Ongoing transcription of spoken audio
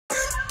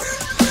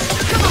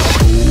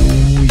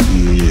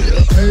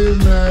Hey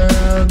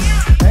man.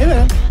 Hey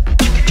man.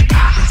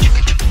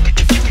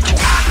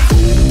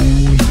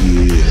 Oh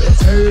yeah.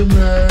 Hey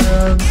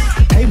man.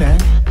 Hey man.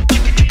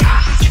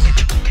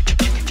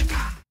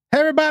 Hey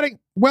everybody,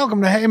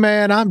 welcome to Hey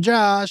Man. I'm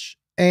Josh,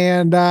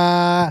 and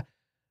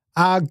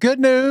good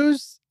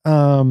news.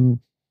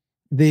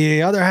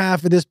 The other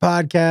half of this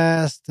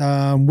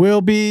podcast will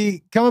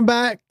be coming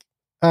back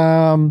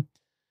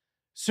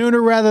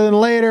sooner rather than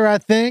later, I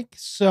think.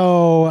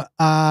 So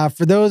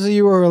for those of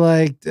you who are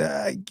like,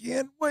 I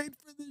can't wait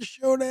for this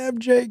show to have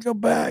Jacob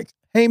back.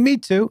 Hey, me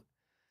too.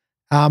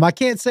 I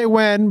can't say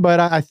when, but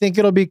I think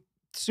it'll be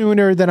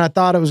sooner than I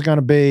thought it was going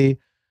to be.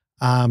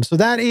 So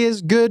that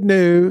is good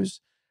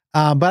news.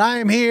 But I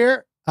am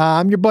here.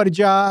 I'm your buddy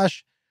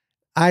Josh.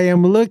 I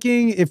am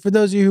looking, if for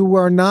those of you who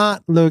are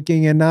not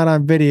looking and not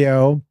on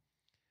video,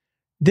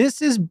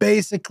 this is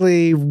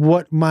basically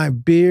what my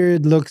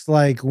beard looks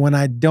like when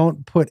I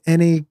don't put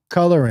any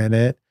color in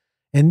it.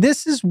 And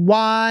this is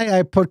why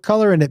I put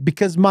color in it,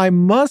 because my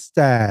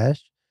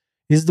mustache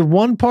is the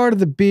one part of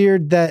the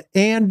beard that,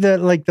 and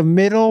the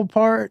middle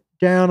part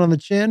down on the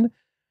chin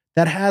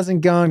that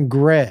hasn't gone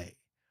gray.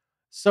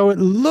 So it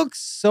looks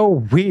so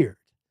weird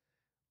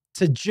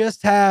to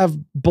just have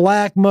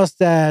black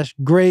mustache,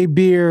 gray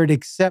beard,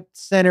 except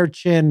center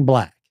chin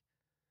black.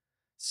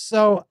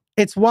 So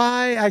it's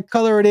why I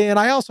color it in.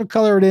 I also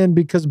color it in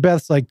because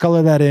Beth's like,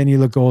 color that in, you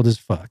look old as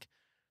fuck.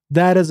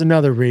 That is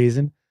another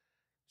reason.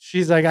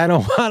 She's like, I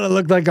don't want to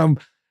look like I'm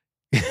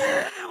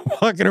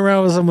walking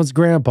around with someone's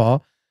grandpa,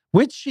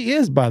 which she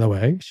is, by the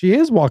way. She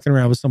is walking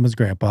around with someone's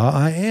grandpa.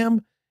 I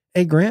am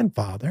a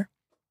grandfather.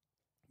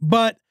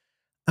 But,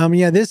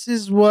 yeah, this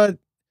is what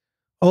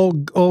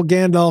old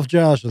Gandalf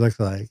Josh looks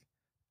like.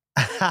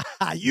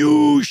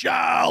 You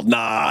shall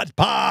not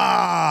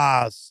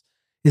pass.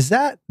 Is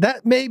that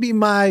may be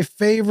my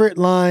favorite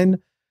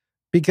line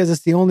because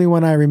it's the only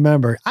one I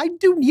remember.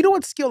 You know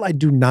what skill I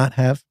do not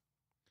have?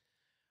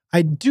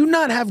 I do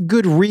not have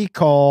good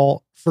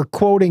recall for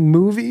quoting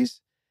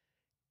movies,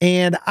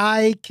 and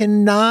I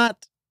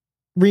cannot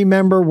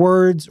remember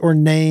words or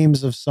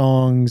names of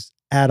songs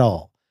at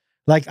all.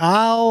 Like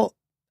I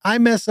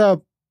mess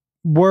up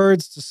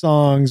words to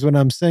songs when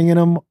I'm singing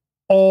them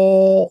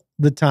all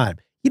the time.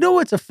 You know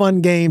what's a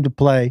fun game to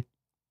play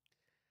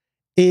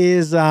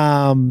is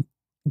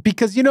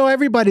because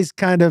everybody's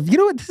kind of,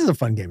 this is a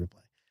fun game to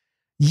play.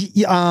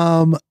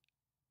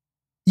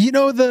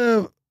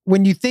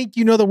 When you think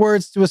you know the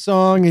words to a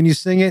song and you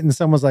sing it and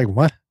someone's like,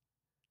 what?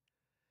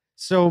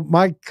 So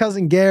my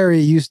cousin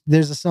Gary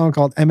there's a song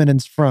called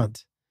Eminence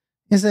Front.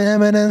 Is it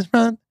Eminence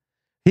Front?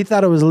 He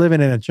thought it was Living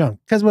in a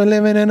Trunk because we're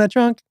living in a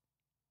trunk.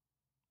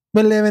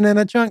 We're living in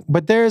a trunk.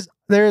 But there's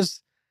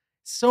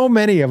so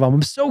many of them.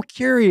 I'm so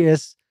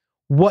curious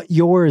what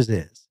yours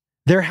is.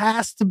 There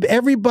has to be,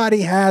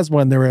 everybody has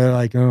one. They're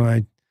like, oh,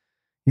 I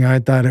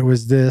thought it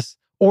was this.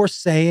 Or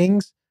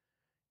sayings.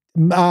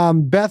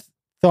 Beth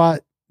thought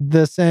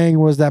the saying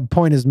was that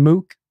point is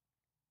mook.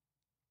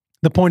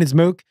 The point is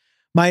mook.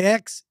 My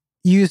ex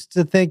used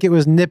to think it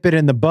was nip it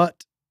in the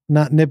butt,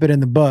 not nip it in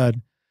the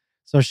bud.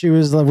 So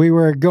we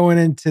were going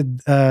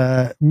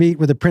into meet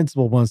with the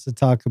principal once to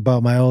talk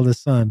about my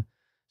oldest son.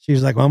 She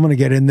was like, well, I'm going to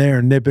get in there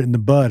and nip it in the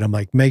bud. I'm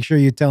like, make sure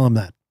you tell him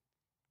that.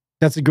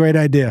 That's a great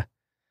idea.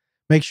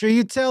 Make sure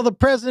you tell the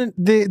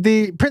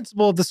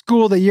principal of the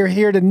school that you're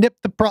here to nip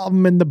the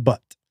problem in the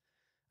butt.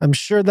 I'm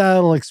sure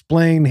that'll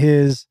explain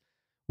his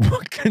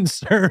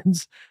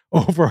concerns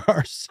over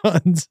our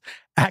son's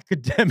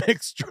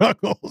academic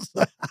struggles.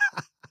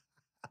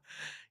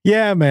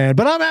 Yeah, man.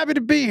 But I'm happy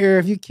to be here.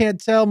 If you can't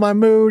tell, my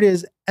mood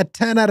is a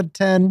 10 out of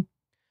 10.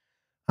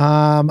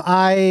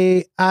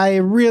 I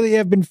really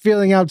have been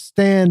feeling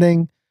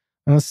outstanding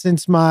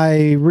since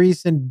my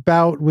recent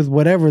bout with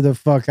whatever the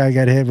fuck I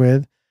got hit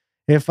with.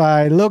 If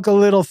I look a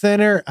little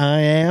thinner, I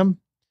am.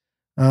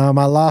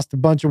 I lost a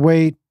bunch of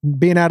weight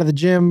being out of the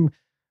gym.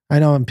 I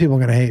know people are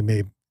going to hate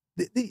me.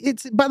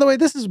 By the way,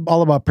 this is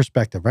all about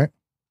perspective, right?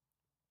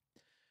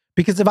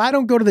 Because if I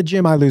don't go to the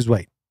gym, I lose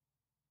weight.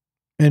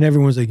 And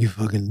everyone's like, you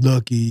fucking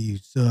lucky, you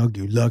suck,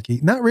 you're lucky.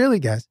 Not really,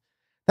 guys.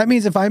 That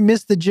means if I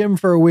miss the gym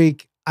for a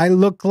week, I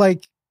look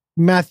like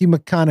Matthew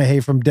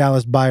McConaughey from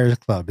Dallas Buyers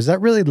Club. Is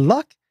that really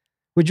luck?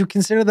 Would you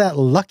consider that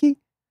lucky?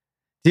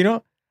 Do you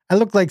know? I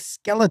look like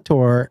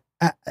Skeletor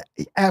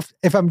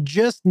if I'm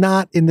just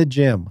not in the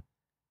gym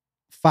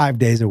 5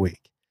 days a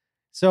week.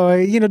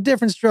 So,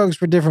 different strokes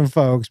for different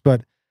folks.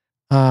 But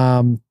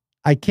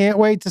I can't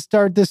wait to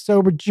start this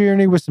sober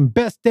journey with some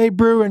Best Day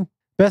Brewing.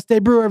 Best Day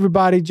Brew,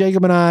 everybody.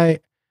 Jacob and I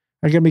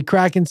are going to be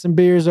cracking some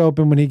beers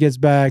open when he gets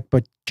back,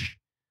 but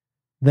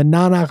the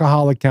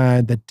non-alcoholic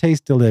kind that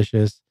taste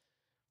delicious.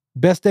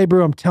 Best Day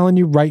Brew, I'm telling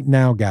you right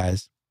now,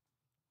 guys,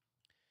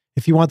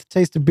 if you want the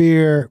taste of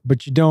beer,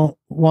 but you don't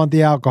want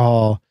the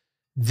alcohol,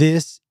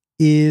 this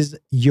is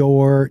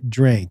your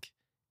drink.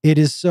 It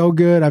is so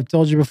good. I've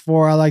told you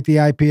before, I like the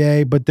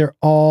IPA, but they're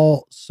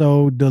all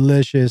so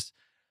delicious.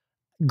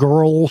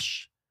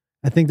 Grolsch,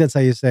 I think that's how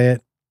you say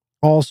it.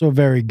 Also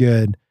very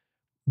good.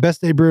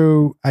 Best Day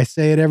Brew, I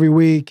say it every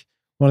week.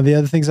 One of the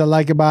other things I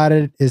like about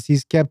it is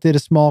he's kept it a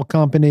small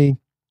company.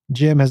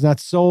 Jim has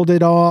not sold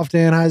it off to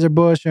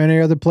Anheuser-Busch or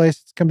any other place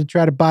that's come to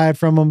try to buy it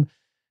from him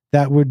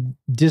that would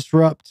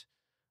disrupt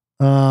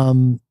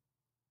the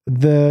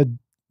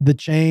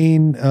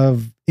chain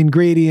of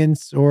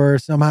ingredients or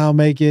somehow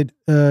make it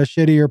a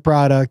shittier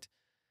product.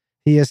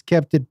 He has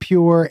kept it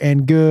pure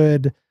and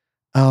good.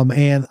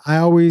 And I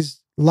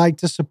always like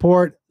to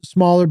support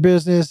smaller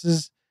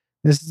businesses.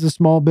 This is a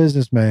small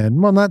business, man.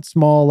 Well, not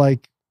small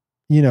like,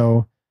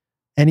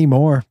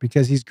 anymore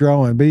because he's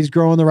growing, but he's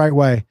growing the right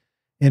way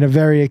in a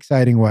very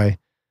exciting way.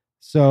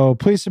 So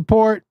please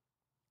support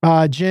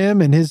Jim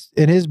and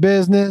his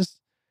business.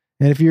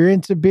 And if you're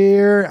into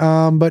beer,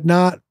 but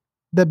not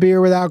the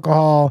beer with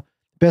alcohol,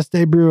 Best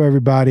Day Brew,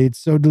 everybody. It's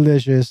so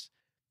delicious.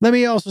 Let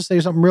me also say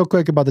something real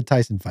quick about the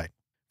Tyson fight.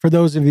 For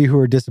those of you who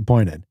are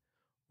disappointed,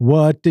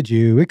 what did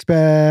you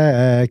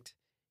expect?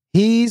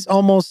 He's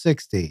almost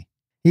 60.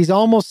 He's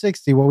almost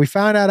 60. What we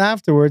found out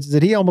afterwards is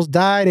that he almost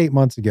died 8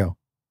 months ago.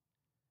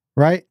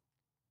 Right?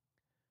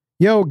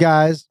 Yo,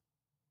 guys,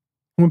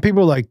 when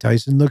people are like,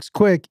 Tyson looks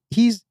quick,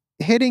 he's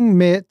hitting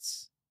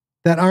mitts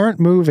that aren't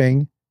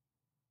moving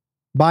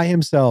by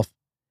himself.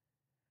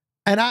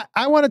 And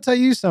I want to tell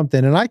you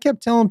something. And I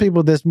kept telling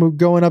people this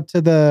going up to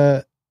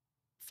the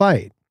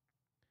fight.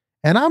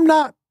 And I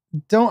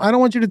don't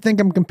want you to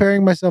think I'm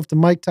comparing myself to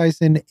Mike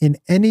Tyson in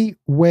any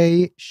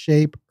way,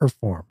 shape, or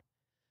form.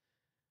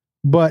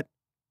 But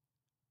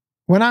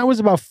when I was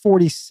about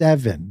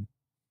 47,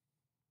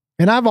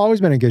 and I've always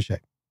been in good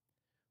shape,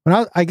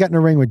 when I got in a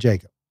ring with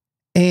Jacob,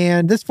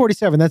 and this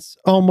 47, that's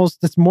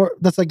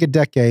like a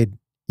decade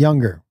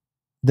younger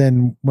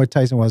than what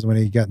Tyson was when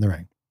he got in the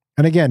ring.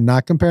 And again,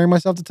 not comparing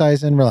myself to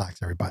Tyson,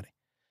 relax everybody.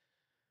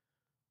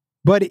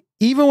 But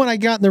even when I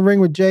got in the ring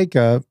with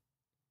Jacob,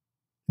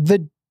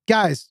 the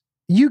guys,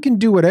 you can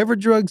do whatever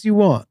drugs you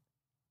want.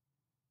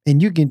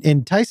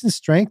 And Tyson's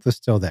strength was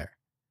still there.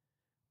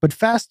 But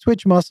fast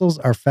twitch muscles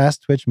are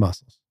fast twitch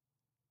muscles.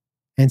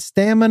 And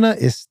stamina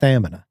is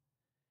stamina.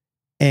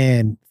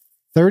 And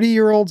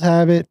 30-year-olds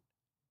have it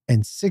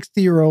and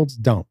 60-year-olds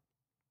don't.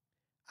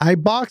 I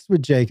boxed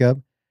with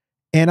Jacob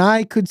and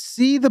I could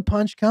see the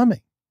punch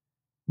coming.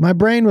 My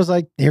brain was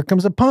like, here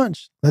comes a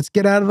punch. Let's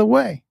get out of the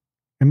way.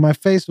 And my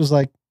face was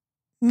like,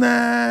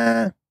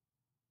 nah,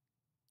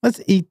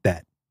 let's eat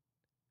that.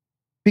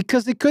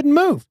 Because it couldn't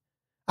move.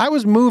 I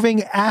was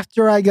moving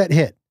after I got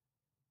hit.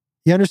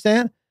 You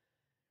understand?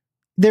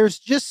 There's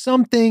just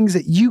some things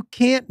that you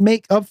can't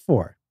make up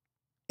for.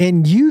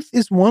 And youth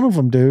is one of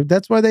them, dude.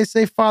 That's why they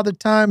say Father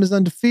Time is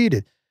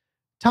undefeated.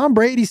 Tom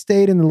Brady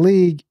stayed in the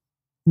league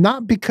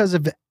not because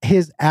of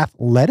his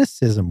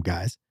athleticism,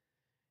 guys.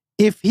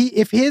 If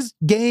his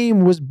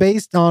game was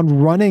based on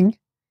running,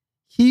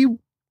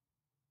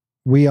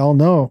 we all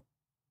know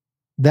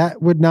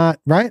that would not,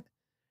 right?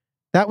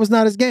 That was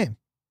not his game.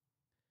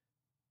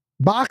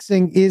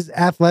 Boxing is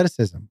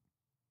athleticism.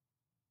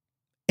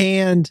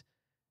 And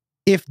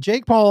if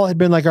Jake Paul had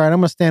been like, all right, I'm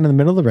going to stand in the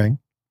middle of the ring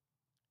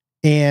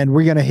and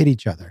we're going to hit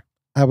each other,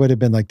 I would have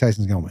been like,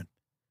 Tyson's going to win.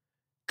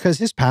 Because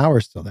his power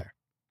is still there.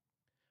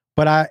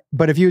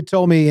 But if you had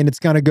told me and it's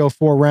going to go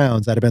 4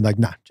 rounds, I'd have been like,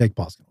 nah, Jake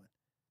Paul's going to win.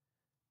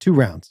 2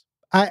 rounds.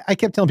 I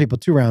kept telling people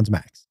 2 rounds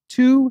max.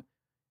 2.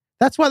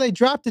 That's why they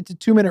dropped it to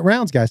 2-minute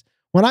rounds, guys.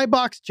 When I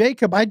boxed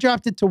Jacob, I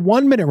dropped it to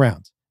 1-minute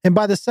rounds. And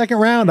by the second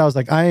round, I was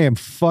like, I am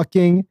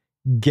fucking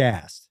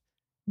gassed.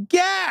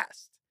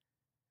 Gassed.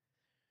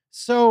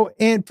 So,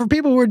 and for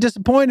people who are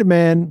disappointed,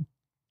 man,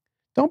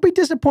 don't be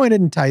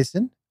disappointed in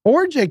Tyson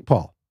or Jake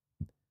Paul.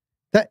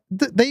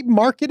 They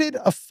marketed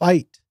a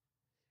fight.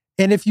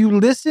 And if you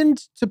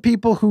listened to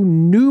people who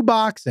knew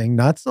boxing,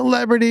 not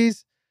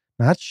celebrities,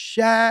 not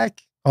Shaq,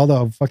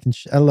 although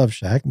I love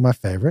Shaq, my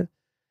favorite,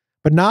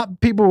 but not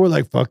people who were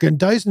like, fucking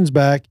Tyson's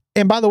back.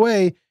 And by the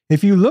way,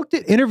 if you looked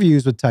at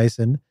interviews with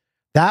Tyson,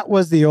 that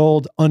was the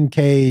old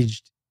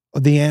uncaged,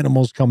 the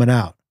animals coming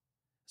out.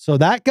 So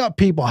that got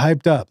people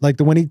hyped up. Like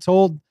when he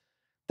told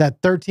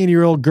that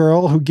 13-year-old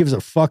girl who gives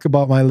a fuck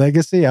about my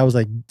legacy, I was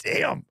like,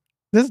 damn,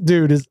 this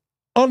dude is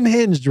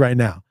unhinged right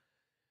now.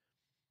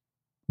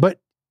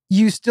 But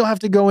you still have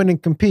to go in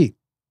and compete.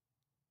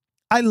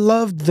 I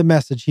loved the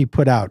message he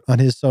put out on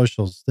his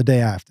socials the day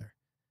after.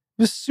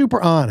 He was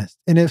super honest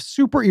and a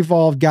super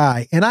evolved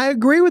guy. And I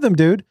agree with him,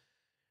 dude,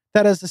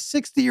 that as a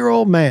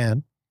 60-year-old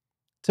man,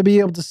 to be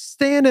able to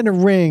stand in a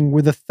ring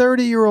with a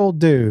 30-year-old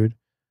dude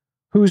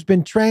who's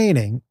been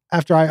training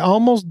after I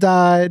almost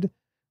died,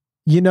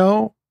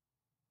 that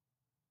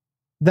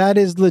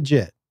is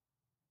legit.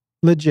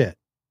 Legit.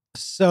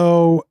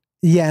 So,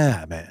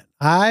 yeah, man.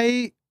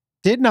 I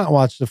did not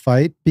watch the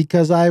fight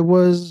because I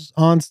was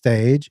on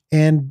stage.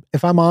 And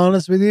if I'm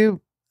honest with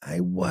you, I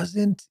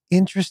wasn't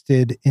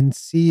interested in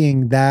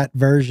seeing that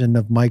version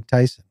of Mike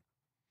Tyson.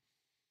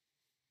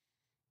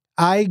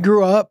 I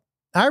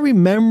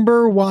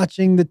remember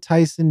watching the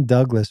Tyson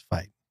Douglas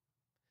fight.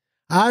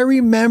 I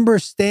remember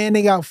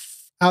standing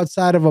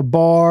outside of a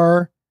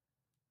bar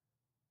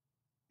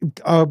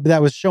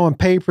that was showing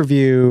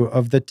pay-per-view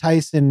of the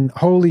Tyson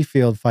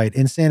Holyfield fight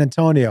in San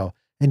Antonio.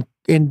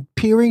 and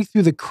peering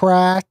through the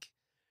crack,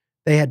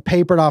 they had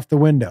papered off the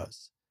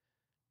windows.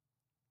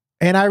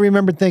 And I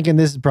remember thinking,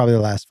 this is probably the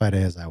last fight of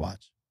his I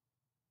watched.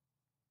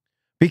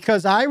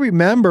 Because I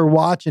remember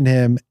watching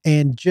him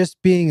and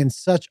just being in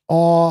such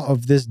awe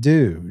of this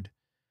dude.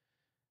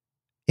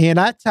 And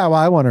that's how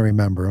I want to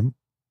remember him.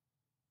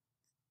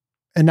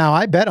 And now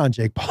I bet on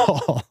Jake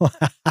Paul.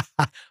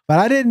 But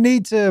I didn't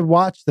need to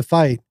watch the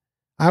fight.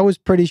 I was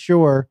pretty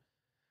sure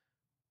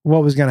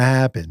what was going to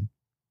happen.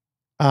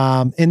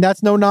 And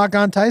that's no knock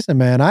on Tyson,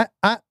 man.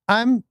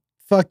 I'm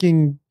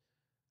fucking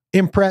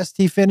impressed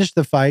he finished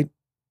the fight.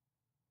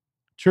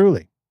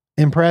 Truly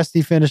impressed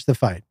he finished the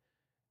fight.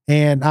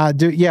 And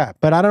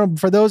but I don't,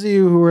 for those of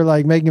you who are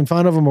like making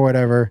fun of him or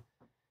whatever,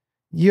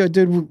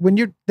 dude,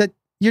 when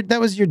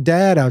that was your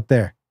dad out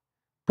there.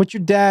 Put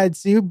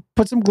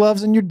some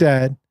gloves on your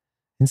dad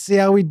and see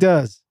how he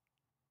does.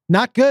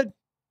 Not good.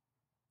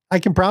 I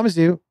can promise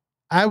you,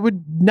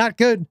 not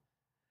good.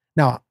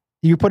 Now,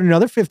 you put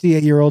another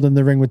 58-year-old in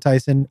the ring with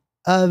Tyson,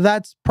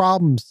 that's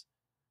problems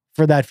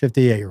for that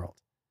 58-year-old.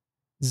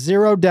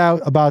 Zero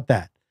doubt about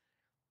that.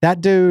 That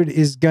dude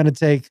is going to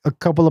take a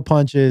couple of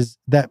punches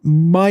that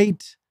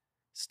might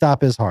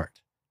stop his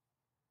heart.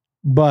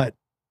 But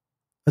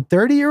a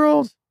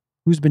 30-year-old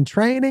who's been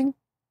training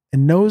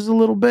and knows a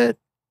little bit,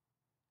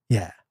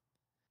 yeah.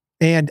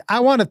 And I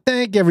want to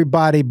thank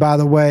everybody, by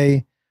the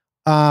way,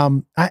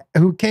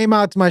 who came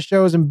out to my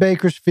shows in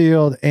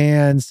Bakersfield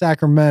and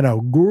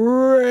Sacramento.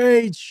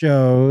 Great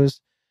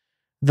shows.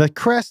 The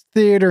Crest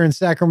Theater in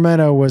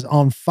Sacramento was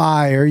on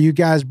fire. You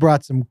guys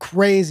brought some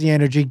crazy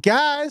energy.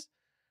 Guys,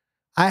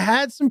 I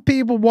had some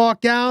people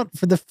walk out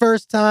for the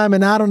first time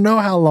in I don't know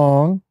how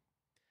long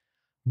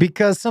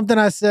because something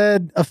I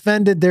said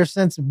offended their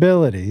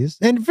sensibilities.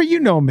 And for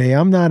me,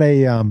 I'm not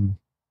a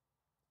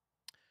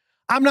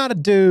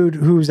dude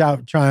who's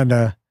out trying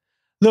to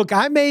look.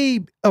 I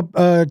may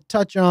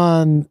touch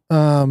on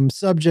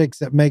subjects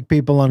that make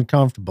people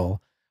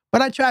uncomfortable,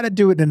 but I try to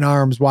do it in an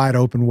arms wide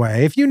open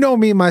way. If you know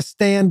me, my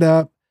stand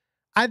up,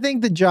 I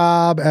think the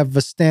job of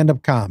a stand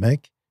up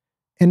comic,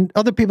 and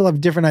other people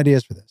have different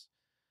ideas for this.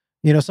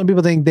 Some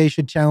people think they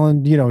should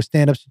challenge,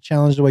 stand-ups should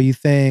challenge the way you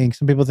think.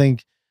 Some people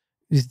think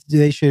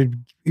they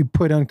should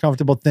put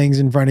uncomfortable things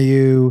in front of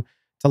you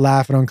to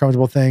laugh at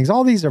uncomfortable things.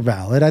 All these are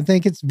valid. I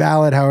think it's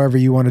valid however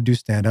you want to do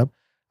stand-up.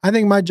 I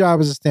think my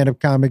job as a stand-up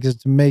comic is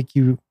to make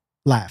you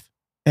laugh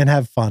and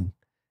have fun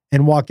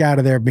and walk out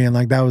of there being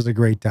like, that was a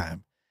great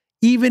time.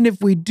 Even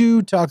if we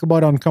do talk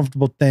about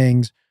uncomfortable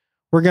things,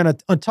 we're going to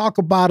talk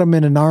about them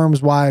in an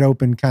arms wide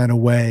open kind of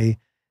way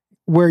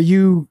where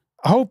you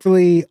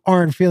hopefully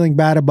aren't feeling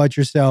bad about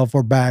yourself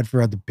or bad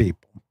for other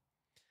people.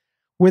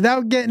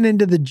 Without getting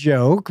into the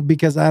joke,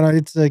 because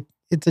it's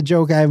a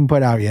joke I haven't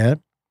put out yet.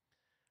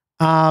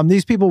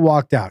 These people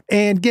walked out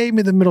and gave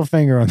me the middle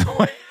finger on the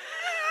way.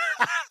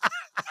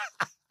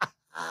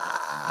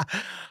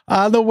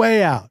 On the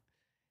way out.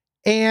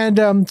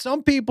 And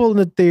some people in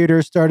the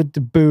theater started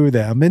to boo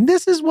them. And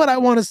this is what I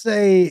want to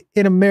say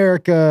in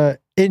America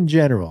in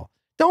general.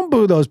 Don't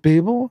boo those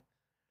people.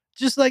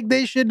 Just like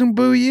they shouldn't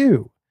boo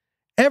you.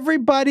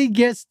 Everybody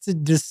gets to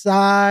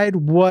decide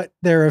what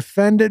they're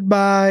offended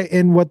by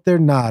and what they're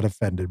not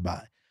offended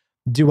by.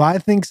 Do I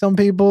think some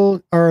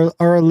people are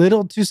a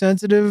little too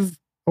sensitive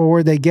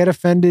or they get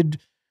offended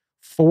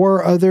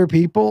for other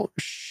people?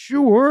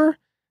 Sure.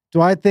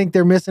 Do I think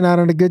they're missing out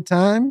on a good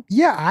time?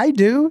 Yeah, I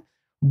do.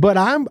 But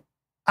I'm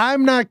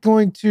not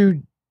going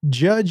to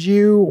judge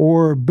you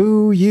or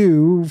boo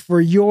you for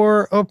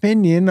your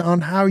opinion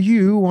on how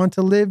you want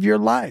to live your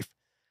life.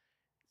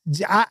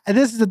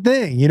 This is the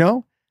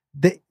thing,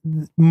 they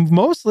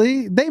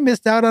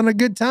missed out on a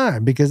good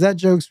time because that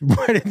joke's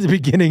right at the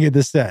beginning of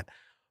the set.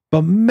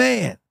 But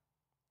man,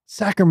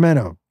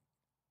 Sacramento,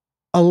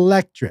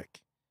 electric,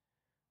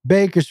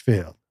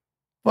 Bakersfield,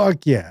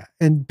 fuck yeah.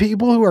 And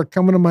people who are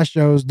coming to my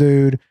shows,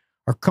 dude,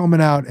 are coming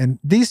out, and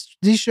these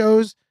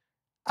shows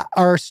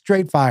are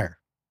straight fire.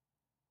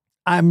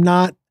 I'm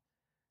not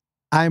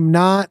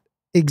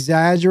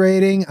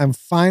exaggerating. I'm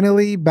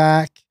finally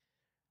back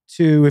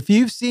to, if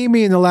you've seen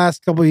me in the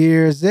last couple of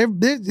years, they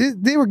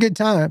were good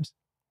times.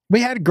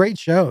 We had great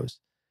shows.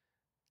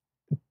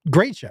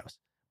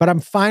 But I'm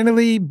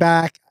finally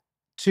back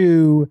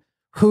to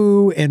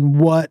who and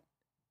what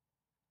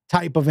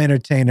type of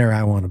entertainer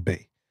I want to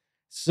be.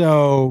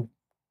 So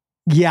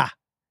yeah,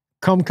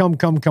 come.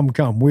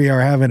 We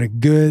are having a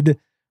good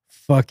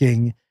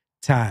fucking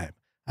time.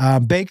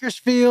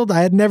 Bakersfield,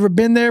 I had never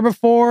been there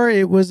before.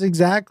 It was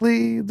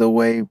exactly the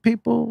way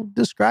people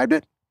described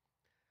it.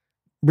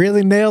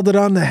 Really nailed it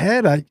on the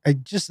head. I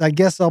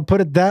guess I'll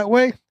put it that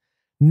way.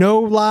 No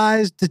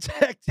lies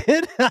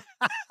detected.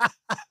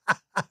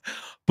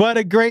 But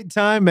a great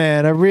time,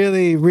 man. A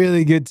really,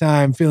 really good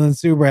time. Feeling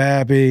super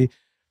happy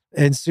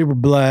and super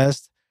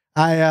blessed.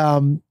 I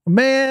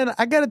got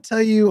to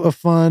tell you a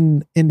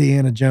fun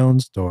Indiana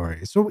Jones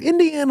story. So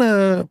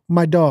Indiana,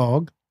 my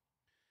dog,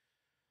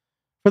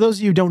 for those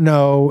of you who don't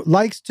know,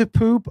 likes to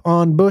poop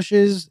on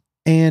bushes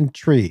and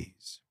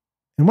trees.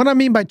 And what I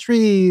mean by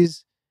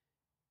trees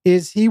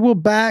is he will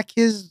back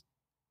his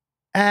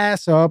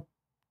ass up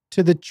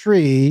to the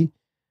tree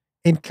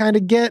and kind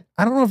of get,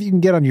 I don't know if you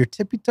can get on your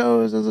tippy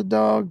toes as a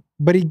dog,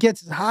 but he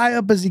gets as high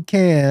up as he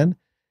can.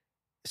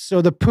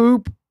 So the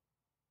poop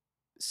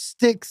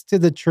sticks to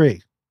the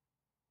tree.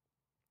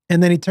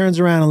 And then he turns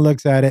around and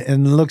looks at it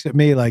and looks at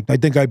me like, I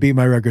think I beat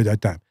my record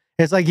that time.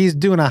 It's like he's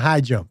doing a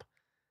high jump.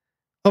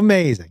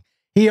 Amazing.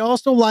 He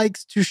also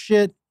likes to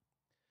shit,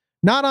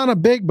 not on a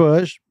big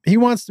bush. He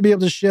wants to be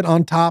able to shit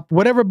on top,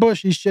 whatever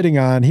bush he's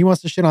shitting on, he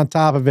wants to shit on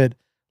top of it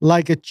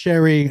like a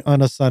cherry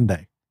on a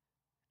sundae.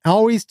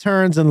 Always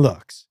turns and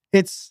looks.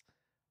 It's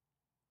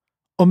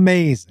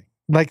amazing.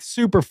 Like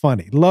super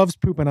funny. Loves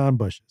pooping on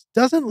bushes.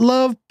 Doesn't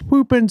love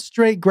pooping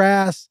straight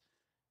grass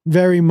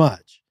very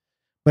much.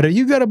 But if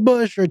you got a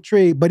bush or a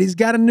tree, but he's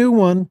got a new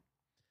one,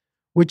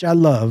 which I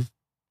love.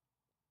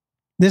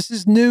 This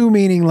is new,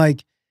 meaning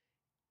like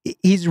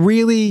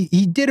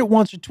he did it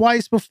once or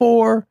twice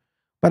before,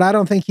 but I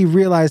don't think he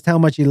realized how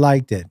much he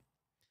liked it.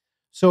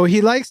 So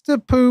he likes to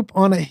poop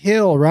on a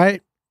hill,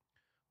 right?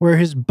 Where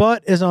his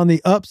butt is on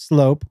the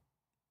upslope.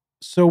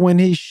 So when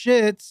he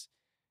shits,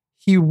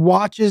 he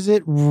watches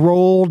it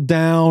roll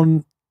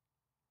down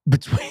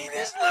between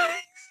his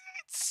legs.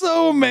 It's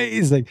so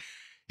amazing.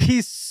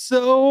 He's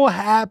so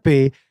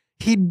happy.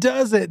 He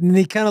does it and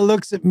he kind of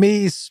looks at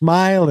me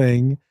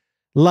smiling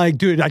like,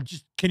 dude,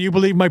 can you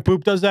believe my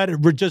poop does that? It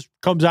just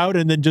comes out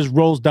and then just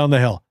rolls down the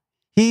hill.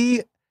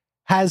 He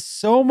has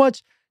so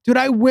much, dude,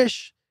 I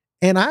wish,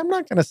 and I'm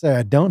not going to say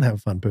I don't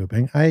have fun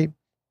pooping.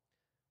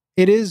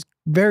 It is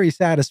very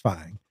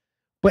satisfying,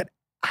 but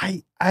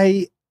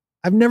I've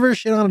never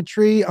shit on a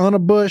tree, on a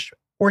bush,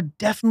 or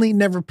definitely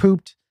never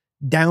pooped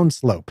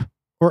downslope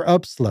or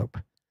upslope.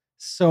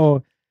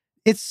 So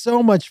it's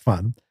so much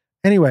fun.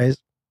 Anyways,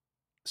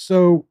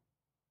 so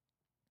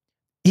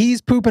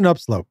he's pooping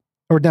upslope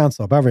or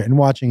downslope, however, and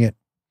watching it.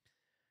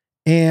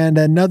 And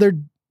another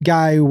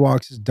guy who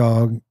walks his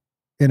dog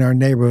in our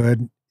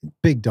neighborhood,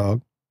 big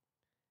dog,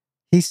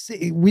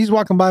 he's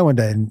walking by one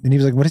day and he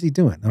was like, what is he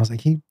doing? And I was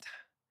like, he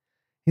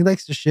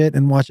likes to shit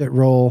and watch it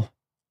roll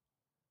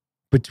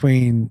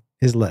between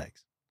his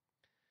legs.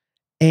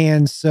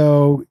 And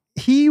so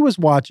he was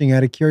watching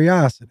out of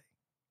curiosity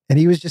and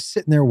he was just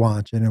sitting there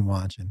watching and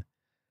watching.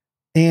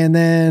 And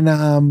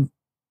then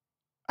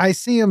I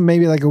see him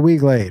maybe like a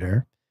week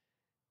later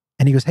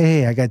and he goes,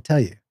 hey, I got to tell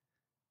you.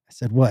 I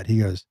said, what? He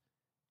goes,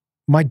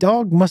 my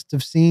dog must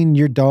have seen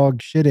your dog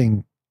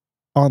shitting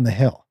on the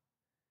hill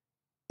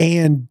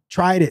and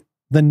tried it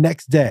the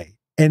next day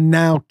and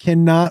now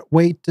cannot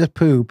wait to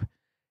poop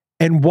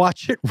and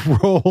watch it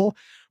roll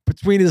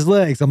between his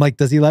legs. I'm like,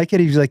 does he like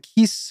it? He's like,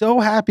 he's so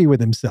happy with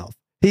himself.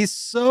 He's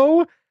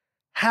so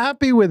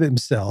happy with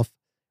himself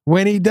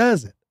when he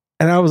does it.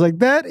 And I was like,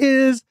 that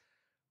is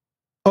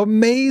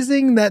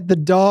amazing that the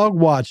dog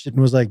watched it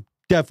and was like,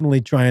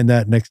 definitely trying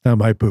that next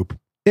time I poop.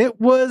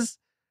 It was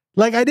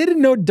like, I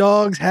didn't know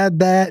dogs had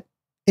that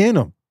in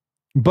them,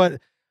 but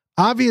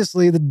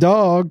obviously the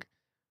dog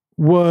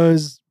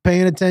was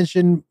paying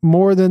attention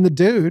more than the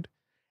dude.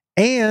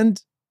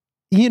 And,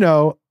 you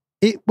know,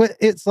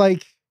 it's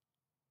like,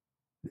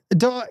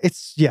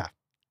 dogs.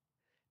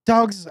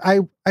 I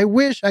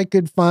wish I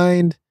could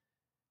find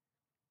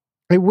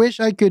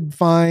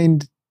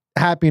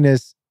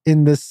happiness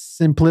in the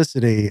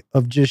simplicity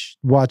of just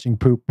watching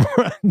poop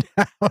run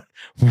down,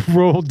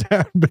 roll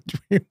down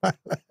between my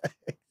legs.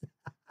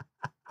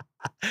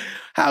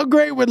 How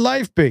great would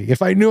life be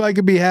if I knew I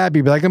could be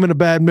happy, but like I'm in a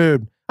bad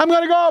mood. I'm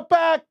going to go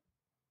back.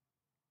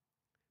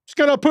 Just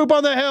going to poop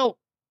on the hill.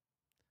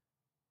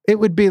 It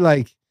would be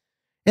like,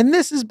 and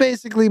this is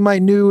basically my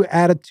new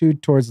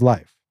attitude towards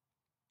life.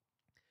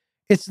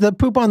 It's the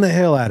poop on the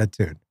hill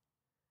attitude.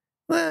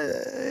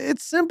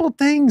 It's simple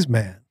things,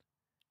 man.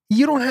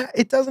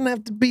 It doesn't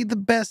have to be the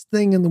best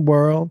thing in the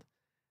world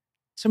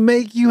to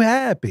make you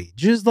happy.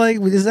 Just like,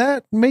 is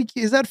that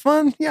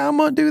fun? Yeah, I'm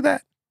going to do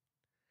that.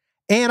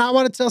 And I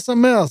want to tell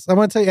something else. I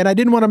want to tell you, and I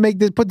didn't want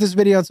to put this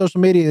video on social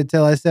media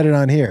until I said it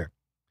on here.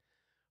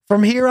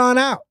 From here on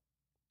out,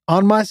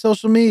 on my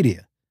social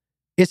media,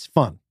 it's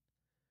fun.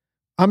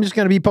 I'm just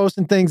going to be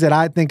posting things that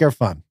I think are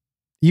fun.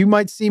 You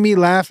might see me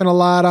laughing a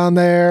lot on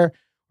there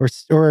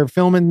or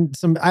filming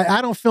some,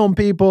 I don't film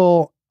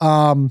people.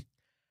 I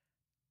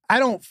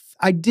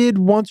did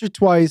once or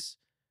twice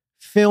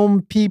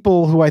film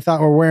people who I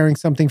thought were wearing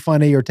something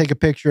funny or take a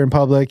picture in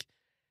public.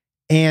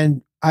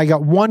 And I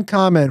got one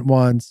comment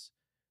once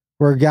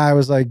where a guy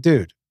was like,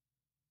 dude,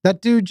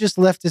 that dude just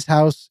left his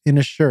house in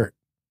a shirt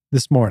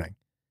this morning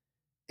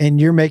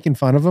and you're making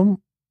fun of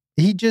him.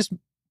 He just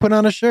put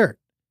on a shirt.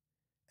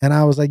 And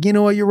I was like, you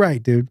know what? You're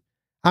right, dude.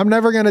 I'm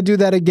never going to do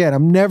that again.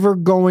 I'm never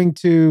going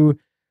to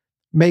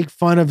make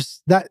fun of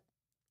that.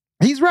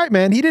 He's right,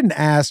 man. He didn't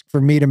ask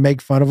for me to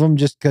make fun of him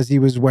just because he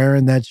was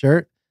wearing that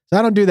shirt. So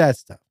I don't do that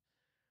stuff.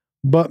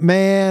 But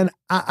man,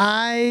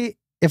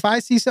 if I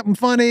see something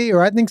funny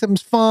or I think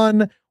something's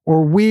fun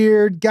or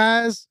weird,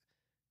 guys,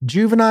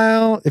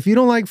 juvenile, if you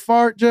don't like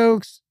fart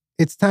jokes,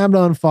 it's time to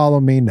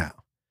unfollow me now.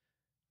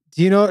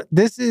 Do you know,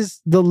 this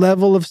is the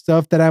level of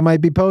stuff that I might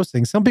be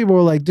posting. Some people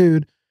were like,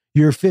 dude,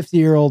 you're a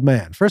 50-year-old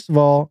man. First of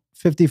all,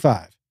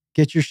 55.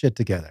 Get your shit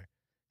together.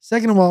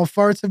 Second of all,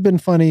 farts have been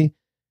funny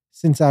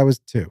since I was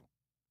 2.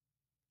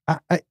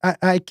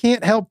 I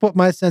can't help what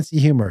my sense of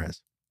humor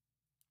is.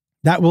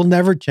 That will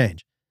never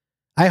change.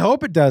 I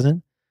hope it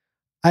doesn't.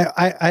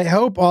 I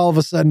hope all of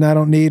a sudden I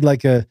don't need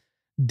like a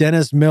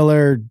Dennis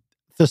Miller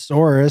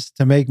thesaurus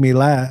to make me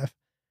laugh.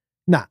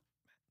 Nah.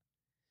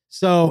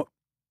 So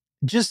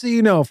just so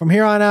you know, from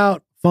here on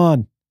out,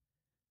 fun.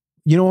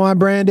 You know what my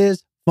brand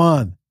is?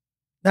 Fun.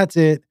 That's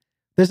it.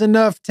 There's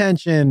enough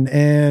tension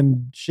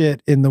and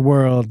shit in the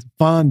world.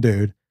 Fun,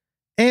 dude.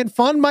 And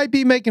fun might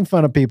be making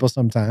fun of people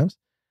sometimes,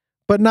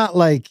 but not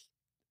like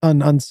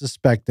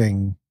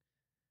unsuspecting.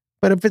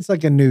 But if it's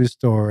like a news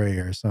story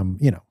or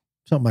something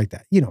like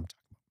that, you know what I'm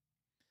talking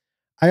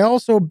about. I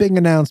also, big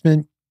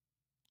announcement.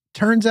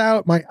 Turns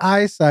out my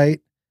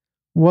eyesight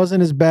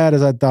wasn't as bad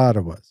as I thought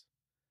it was.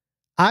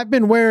 I've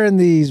been wearing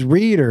these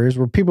readers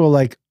where people are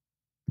like,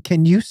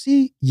 can you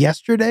see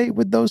yesterday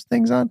with those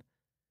things on?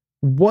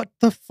 What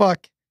the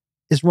fuck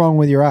is wrong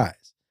with your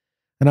eyes?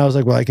 And I was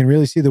like, well, I can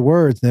really see the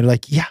words. And they're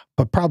like, yeah,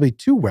 but probably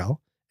too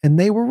well. And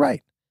they were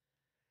right.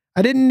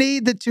 I didn't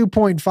need the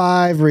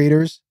 2.5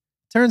 readers.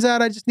 Turns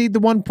out I just need the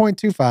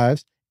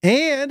 1.25s.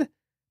 And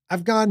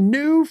I've got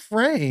new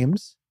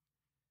frames.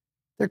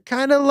 They're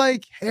kind of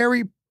like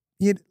Harry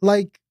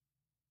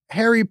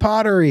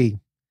Pottery.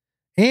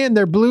 And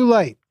they're blue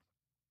light.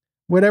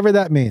 Whatever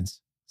that means.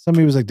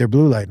 Somebody was like, they're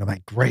blue light. And I'm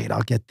like, great,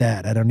 I'll get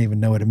that. I don't even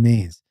know what it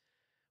means.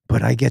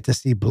 But I get to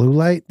see blue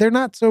light. They're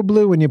not so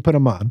blue when you put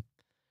them on.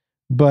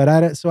 But I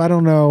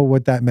don't know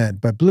what that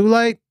meant. But blue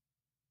light,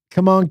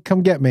 come on,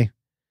 come get me.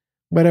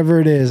 Whatever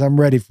it is, I'm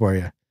ready for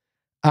you.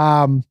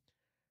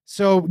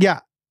 So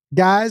yeah,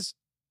 guys,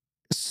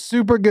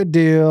 super good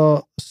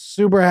deal.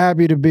 Super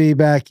happy to be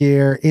back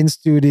here in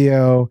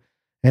studio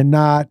and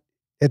not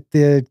at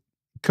the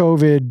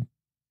COVID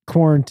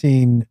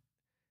quarantine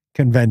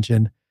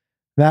convention.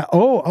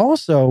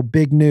 Also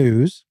big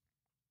news.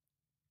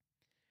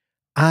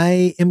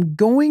 I am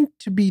going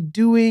to be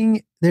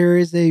there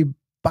is a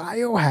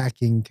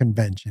biohacking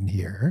convention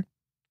here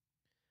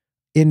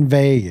in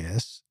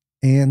Vegas,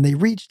 and they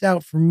reached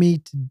out for me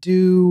to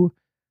do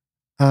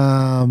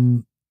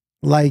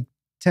like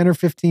 10 or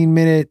 15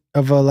 minute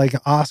of a like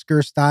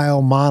Oscar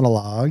style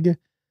monologue.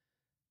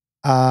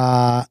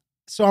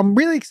 So I'm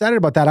really excited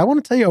about that. I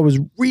want to tell you, I was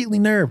really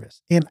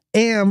nervous and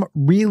am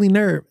really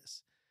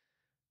nervous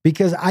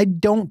because I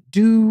don't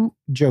do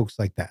jokes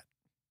like that.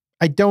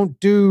 I don't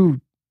do,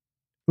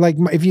 like,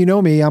 if you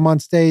know me, I'm on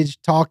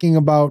stage talking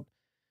about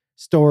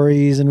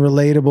stories and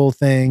relatable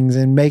things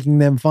and making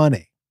them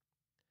funny.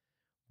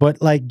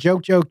 But like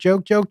joke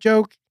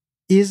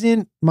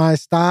isn't my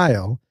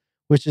style,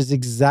 which is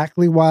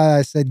exactly why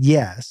I said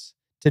yes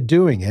to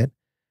doing it,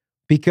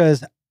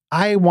 because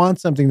I want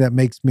something that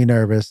makes me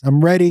nervous.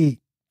 I'm ready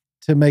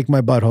to make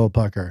my butthole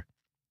pucker.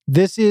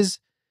 This is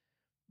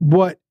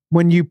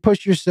when you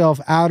push yourself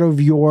out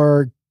of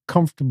your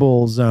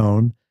comfortable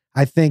zone,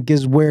 I think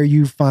is where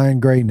you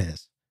find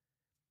greatness.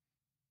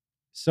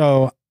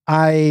 So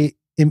I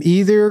am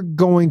either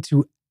going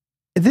to,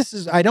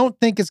 I don't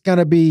think it's going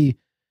to be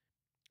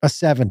a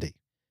 70.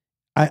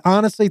 I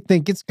honestly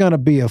think it's going to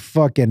be a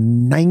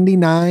fucking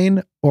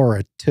 99 or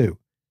a 2.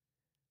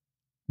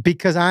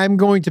 Because I'm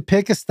going to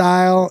pick a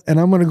style and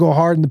I'm going to go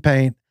hard in the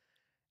paint.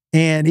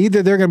 And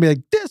either they're going to be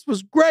like, this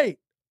was great,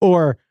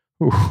 or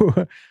who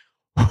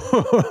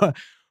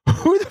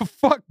the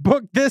fuck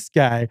booked this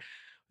guy?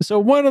 So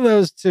one of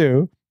those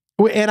two.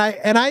 And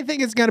I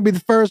think it's going to be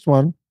the first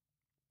one.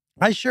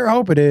 I sure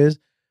hope it is,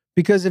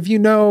 because if you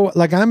know,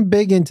 like, I'm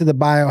big into the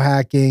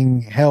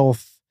biohacking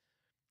health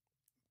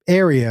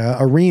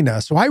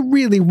arena. So I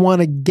really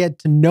want to get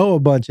to know a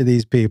bunch of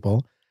these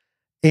people.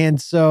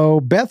 And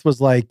so Beth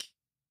was like,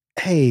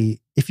 hey,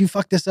 if you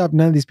fuck this up,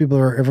 none of these people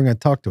are ever going to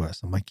talk to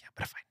us. I'm like, yeah,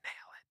 but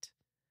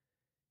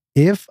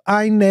if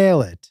I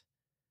nail it,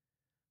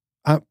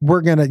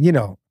 we're going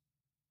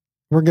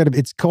to,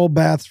 it's cold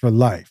baths for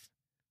life.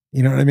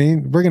 You know what I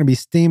mean? We're going to be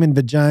steaming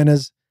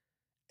vaginas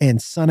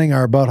and sunning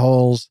our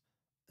buttholes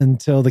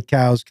until the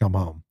cows come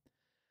home.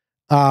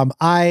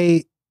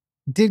 I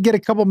did get a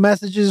couple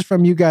messages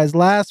from you guys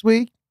last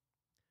week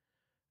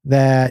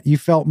that you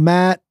felt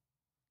Matt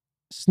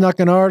snuck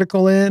an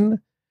article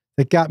in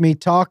that got me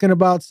talking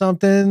about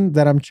something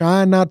that I'm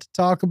trying not to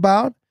talk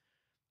about.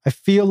 I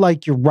feel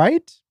like you're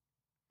right.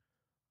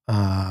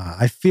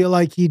 I feel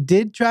like he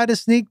did try to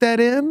sneak that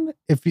in.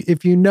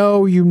 If you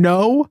know, you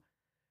know.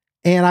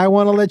 And I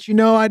want to let you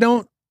know I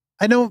don't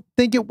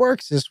think it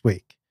works this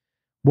week.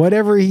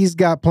 Whatever he's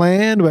got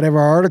planned, whatever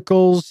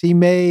articles he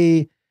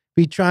may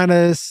be trying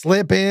to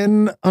slip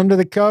in under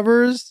the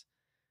covers.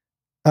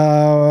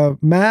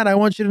 Matt, I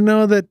want you to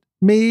know that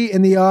me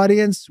and the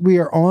audience, we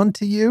are on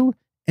to you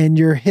and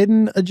your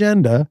hidden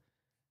agenda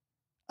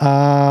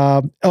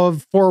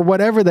for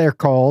whatever they're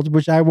called,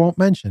 which I won't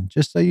mention,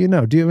 just so you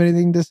know. Do you have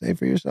anything to say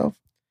for yourself?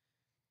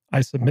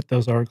 I submit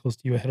those articles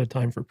to you ahead of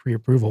time for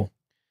pre-approval.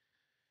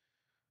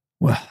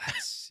 Well,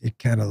 you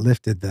kind of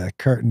lifted the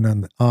curtain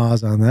on the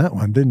Oz on that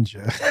one, didn't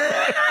you?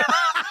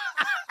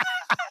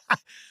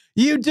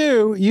 You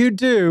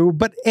do.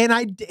 But and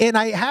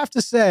I have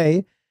to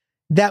say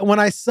that when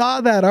I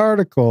saw that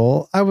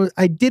article,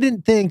 I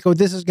didn't think, oh,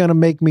 this is going to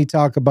make me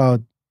talk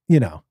about,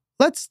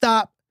 let's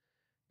stop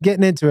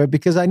getting into it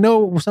because I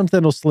know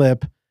something will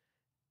slip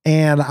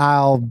and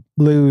I'll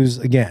lose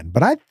again.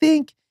 But I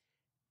think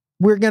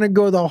we're going to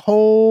go the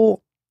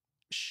whole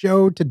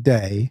show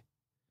today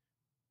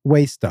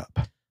waist up.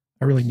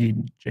 I really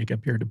need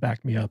Jacob here to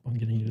back me up on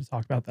getting you to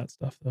talk about that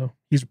stuff, though.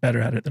 He's better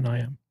at it than I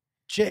am.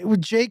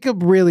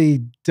 Jacob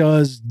really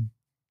does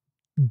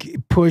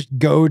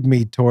goad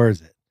me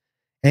towards it,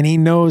 and he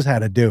knows how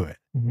to do it.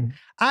 Mm-hmm.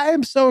 I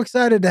am so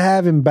excited to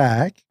have him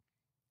back.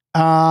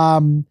 If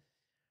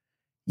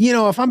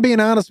I'm being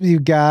honest with you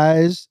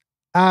guys,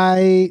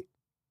 I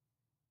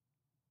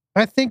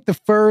think the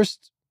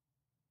first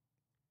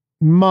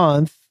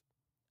month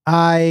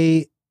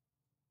I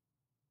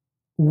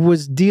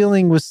was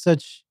dealing with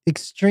such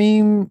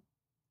extreme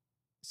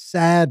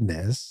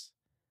sadness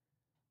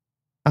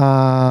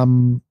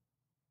for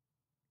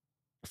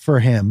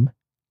him.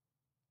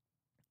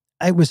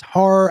 It was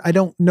hard. I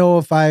don't know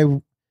if I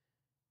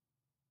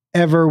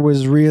ever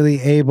was really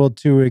able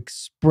to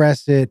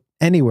express it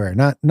anywhere,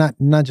 not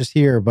just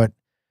here, but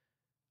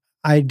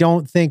I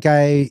don't think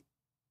I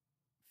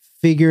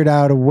figured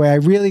out a way. I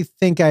really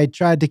think I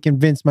tried to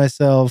convince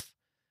myself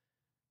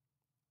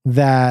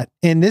that,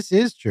 and this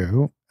is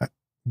true,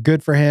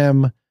 good for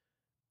him,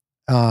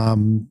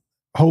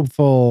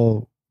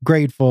 hopeful,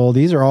 grateful.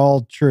 These are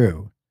all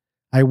true.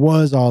 I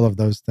was all of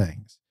those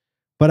things,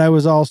 but I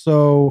was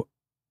also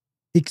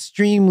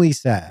extremely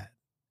sad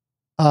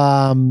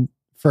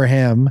for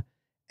him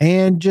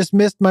and just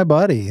missed my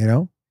buddy,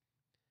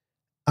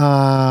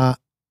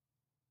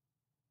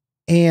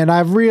 and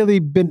I've really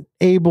been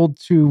able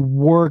to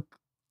work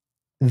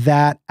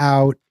that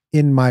out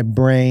in my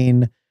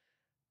brain.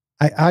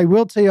 I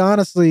will tell you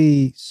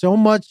honestly, so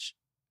much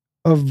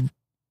of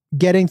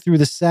getting through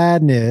the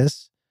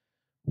sadness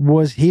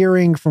was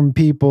hearing from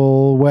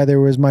people, whether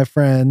it was my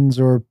friends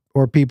or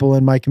people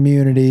in my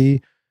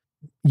community,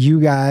 you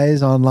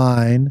guys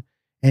online,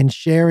 and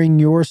sharing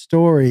your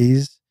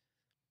stories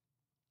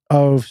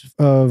of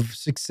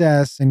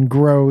success and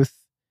growth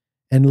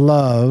and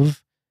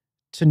love.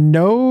 To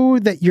know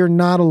that you're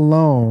not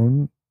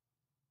alone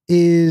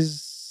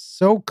is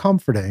so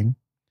comforting.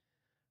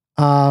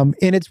 And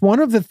it's one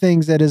of the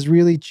things that has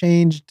really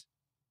changed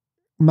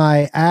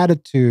my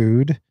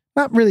attitude,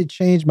 not really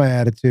changed my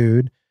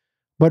attitude,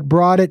 but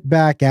brought it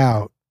back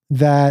out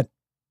that,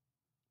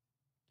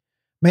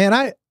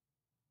 man,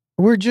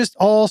 we're just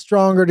all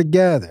stronger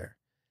together.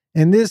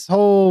 And this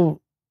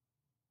whole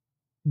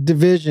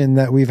division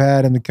that we've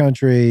had in the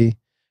country,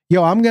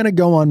 I'm going to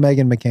go on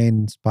Meghan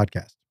McCain's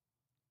podcast.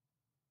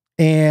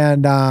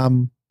 And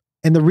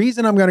the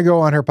reason I'm going to go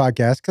on her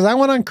podcast, because I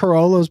went on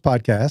Corolla's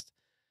podcast,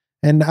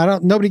 and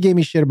nobody gave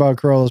me shit about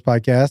Corolla's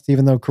podcast,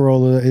 even though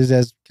Corolla is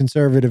as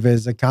conservative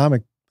as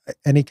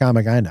any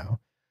comic I know.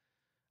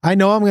 I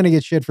know I'm going to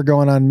get shit for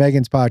going on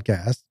Meghan's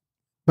podcast,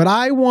 but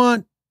I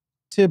want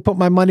to put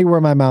my money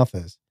where my mouth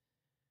is.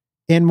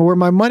 And where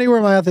my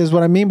mouth is,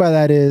 what I mean by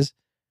that is,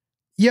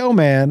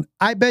 man,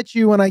 I bet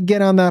you when I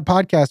get on that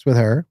podcast with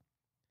her,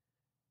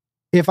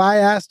 if I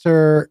asked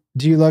her,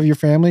 do you love your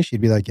family?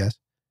 She'd be like, yes.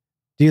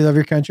 Do you love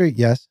your country?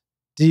 Yes.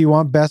 Do you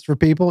want best for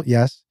people?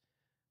 Yes.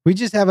 We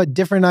just have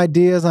different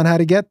ideas on how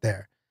to get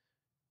there.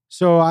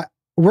 So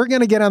we're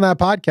going to get on that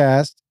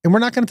podcast, and we're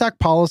not going to talk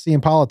policy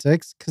and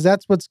politics because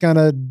that's what's going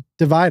to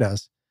divide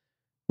us.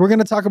 We're going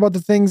to talk about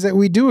the things that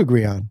we do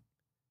agree on.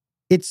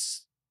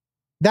 That's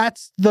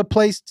the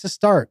place to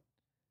start.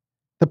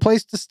 The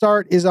place to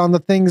start is on the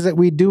things that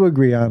we do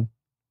agree on,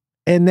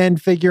 and then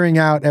figuring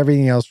out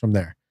everything else from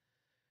there.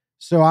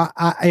 So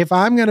if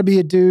I'm going to be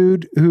a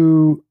dude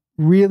who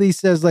really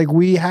says, like,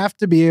 we have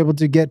to be able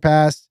to get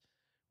past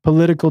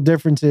political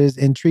differences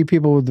and treat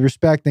people with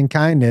respect and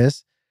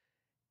kindness.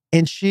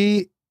 And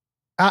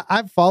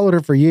I've followed her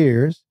for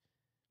years,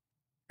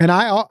 and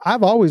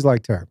I've always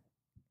liked her.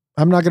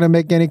 I'm not going to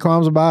make any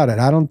qualms about it.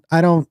 I don't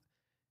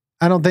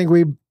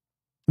think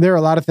there are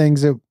a lot of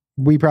things that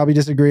we probably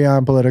disagree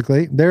on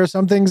politically. There are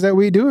some things that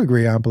we do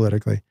agree on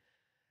politically,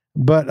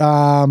 but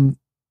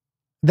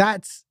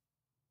that's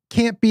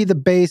can't be the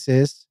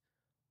basis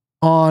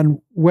on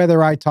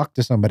whether I talk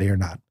to somebody or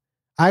not.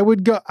 I will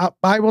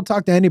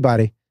talk to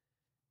anybody.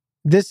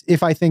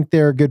 If I think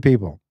they're good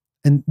people.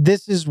 And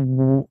this is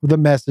the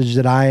message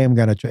that I am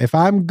going to try. If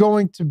I'm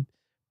going to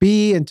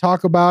be and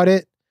talk about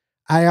it,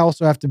 I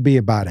also have to be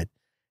about it.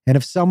 And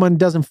if someone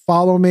doesn't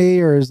follow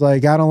me or is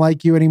like, I don't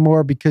like you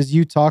anymore because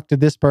you talk to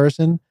this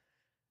person,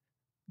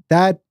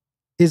 that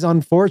is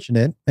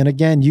unfortunate. And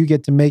again, you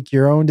get to make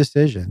your own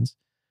decisions.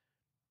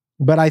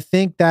 But I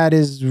think that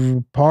is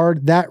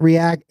part that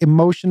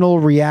emotional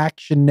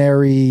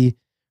reactionary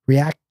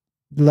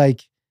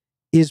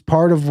is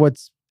part of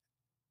what's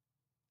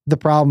the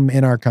problem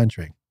in our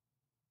country.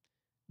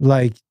 So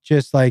I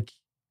just,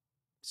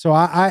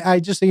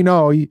 so you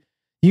know,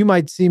 you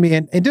might see me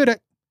and dude,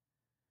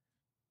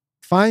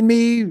 find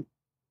me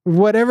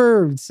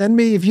whatever, send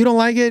me, if you don't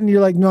like it and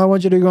you're like, no, I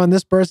want you to go on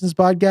this person's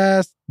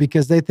podcast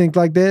because they think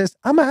like this,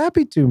 I'm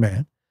happy to,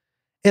 man.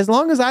 As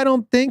long as I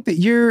don't think that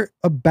you're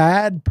a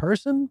bad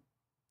person,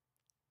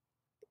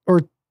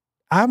 or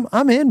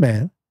I'm in,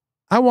 man.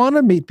 I want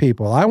to meet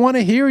people. I want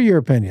to hear your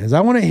opinions.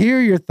 I want to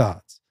hear your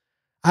thoughts.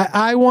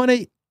 I want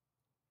to,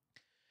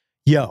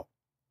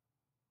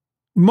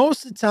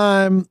 most of the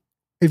time,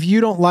 if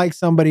you don't like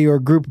somebody or a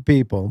group of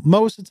people,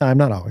 most of the time,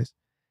 not always,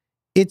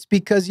 it's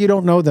because you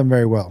don't know them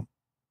very well.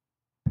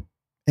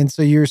 And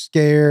so you're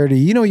scared.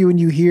 When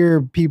you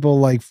hear people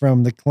like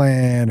from the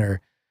Klan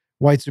or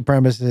white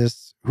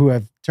supremacists who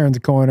have turned the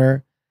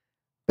corner,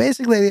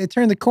 basically they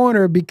turn the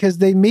corner because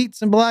they meet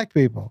some black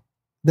people.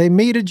 They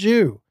meet a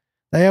Jew.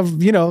 They have,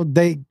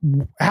 they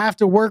have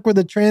to work with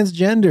a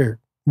transgender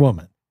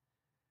woman.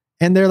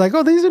 And they're like,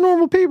 oh, these are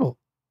normal people.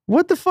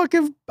 What the fuck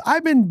have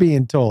I been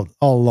being told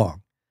all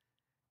along?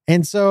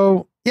 And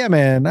so, yeah,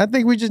 man, I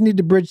think we just need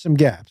to bridge some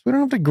gaps. We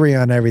don't have to agree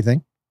on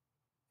everything.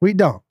 We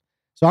don't.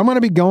 So I'm going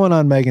to be going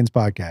on Meghan's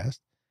podcast,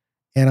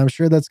 and I'm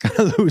sure that's going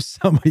to lose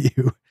some of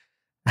you.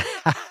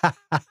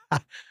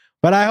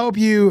 But I hope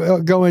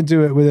you go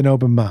into it with an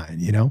open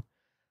mind,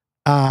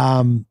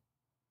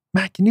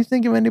 Matt, can you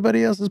think of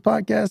anybody else's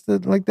podcast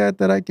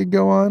that I could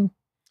go on?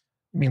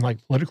 You mean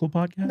like political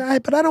podcast? Nah,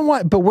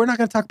 but we're not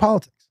going to talk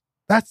politics.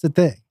 That's the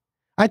thing.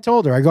 I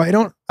told her, I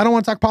don't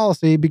want to talk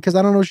policy because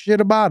I don't know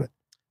shit about it.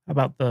 How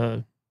about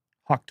the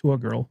Hawk Tuah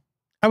girl?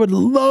 I would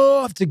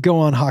love to go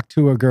on Hawk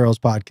Tuah Girl's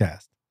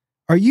podcast.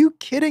 Are you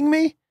kidding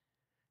me?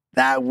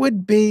 That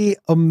would be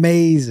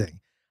amazing.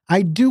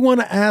 I do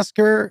want to ask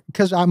her,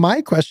 because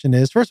my question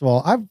is, first of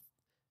all, I've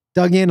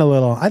dug in a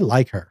little. I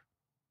like her.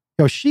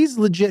 She's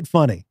legit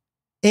funny.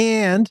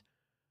 And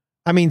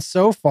I mean,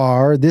 so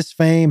far, this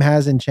fame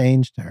hasn't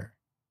changed her,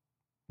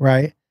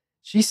 right?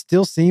 She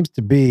still seems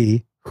to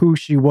be who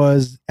she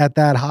was at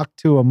that Hawk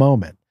Tuah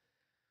moment.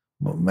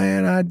 But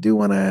man, I do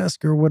want to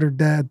ask her what her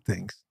dad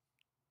thinks.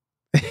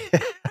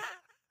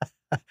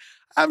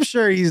 I'm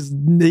sure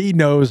he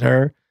knows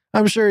her.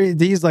 I'm sure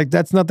he's like,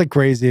 that's not the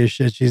craziest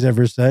shit she's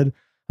ever said.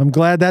 I'm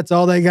glad that's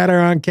all they got her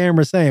on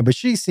camera saying. But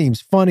she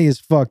seems funny as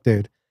fuck,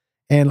 dude.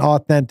 And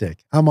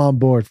authentic. I'm on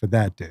board for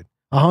that, dude.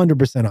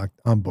 100%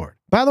 on board.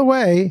 By the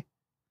way,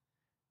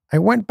 I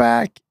went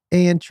back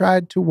and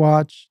tried to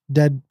watch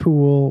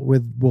Deadpool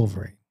with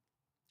Wolverine.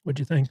 What'd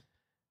you think?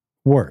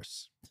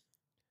 Worse.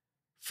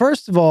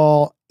 First of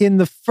all, in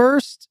the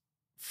first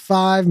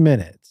 5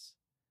 minutes,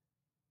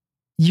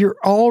 you're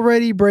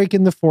already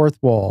breaking the fourth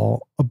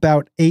wall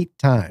about 8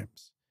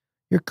 times.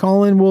 You're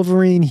calling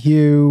Wolverine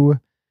Hugh.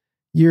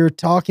 You're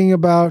talking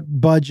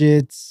about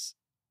budgets.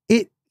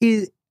 It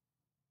is,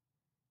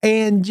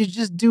 and you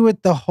just do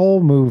it the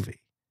whole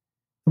movie.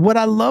 What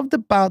I loved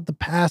about the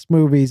past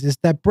movies is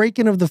that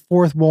breaking of the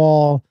fourth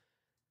wall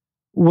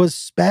was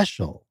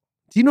special.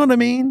 Do you know what I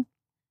mean?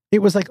 It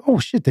was like, oh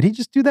shit, did he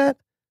just do that?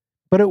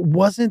 But it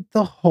wasn't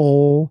the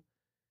whole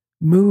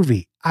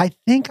movie. I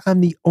think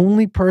I'm the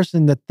only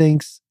person that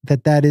thinks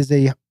that is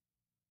a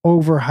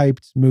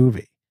overhyped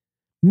movie.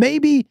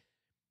 Maybe,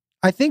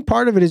 I think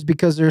part of it is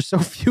because there's so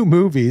few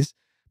movies.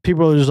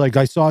 People are just like,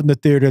 I saw it in the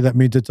theater, that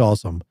means it's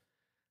awesome.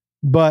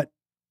 But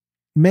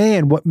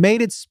man, what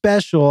made it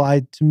special,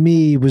 to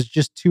me, was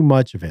just too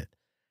much of it.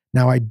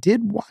 Now, I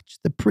did watch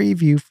the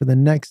preview for the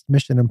next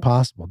Mission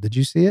Impossible. Did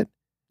you see it?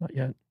 Not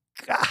yet.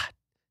 God.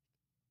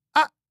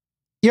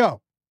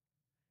 Yo,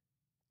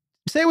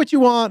 say what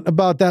you want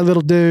about that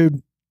little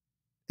dude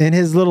and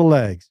his little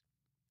legs,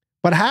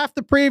 but half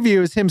the preview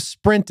is him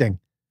sprinting.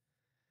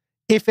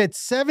 If it's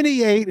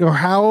 78 or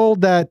how old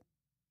that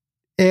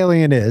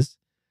alien is,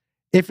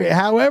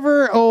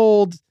 however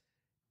old,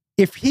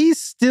 if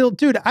he's still,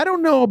 dude, I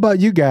don't know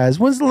about you guys.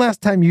 When's the last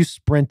time you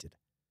sprinted?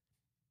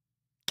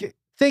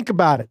 Think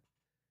about it.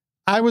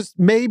 I was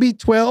maybe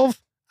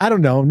 12. I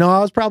don't know. No, I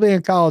was probably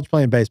in college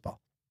playing baseball.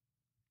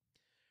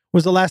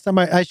 Was the last time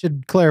I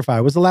should clarify,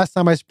 was the last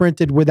time I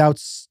sprinted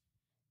without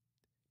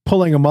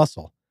pulling a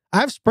muscle.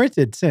 I've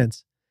sprinted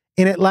since,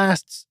 and it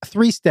lasts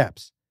 3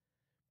 steps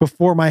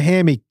before my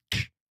hammy.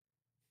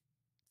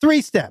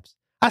 3 steps.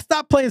 I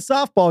stopped playing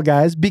softball,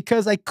 guys,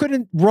 because I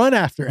couldn't run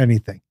after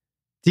anything.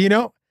 Do you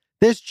know?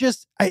 There's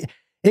just,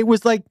 it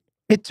was like,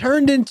 it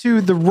turned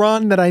into the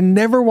run that I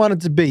never wanted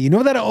to be. You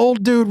know that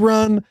old dude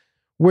run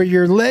where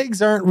your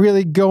legs aren't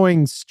really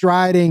going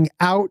striding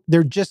out.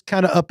 They're just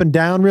kind of up and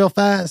down real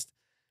fast.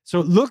 So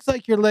it looks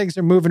like your legs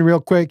are moving real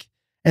quick,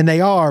 and they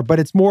are, but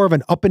it's more of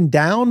an up and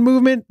down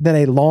movement than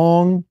a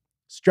long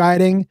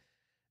striding.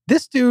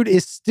 This dude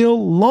is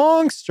still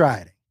long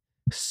striding,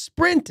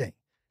 sprinting.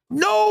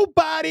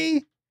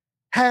 Nobody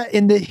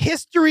in the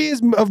history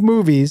of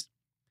movies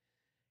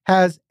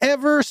has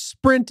ever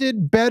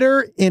sprinted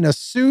better in a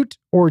suit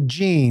or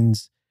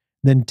jeans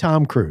than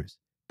Tom Cruise.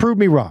 Prove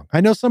me wrong.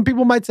 I know some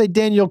people might say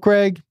Daniel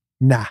Craig.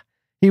 Nah,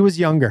 he was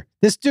younger.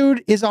 This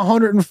dude is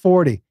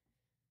 140.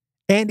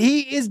 And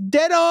he is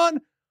dead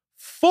on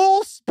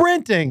full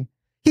sprinting.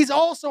 He's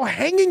also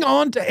hanging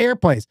on to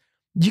airplanes.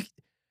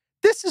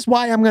 This is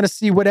why I'm going to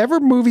see whatever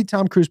movie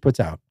Tom Cruise puts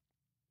out.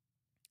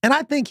 And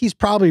I think he's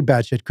probably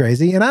batshit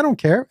crazy, and I don't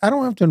care. I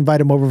don't have to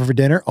invite him over for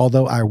dinner,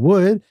 although I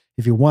would.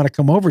 If you want to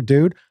come over,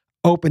 dude,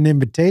 open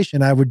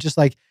invitation. I would just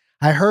like,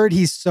 I heard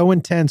he's so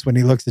intense when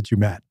he looks at you,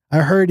 Matt. I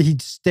heard he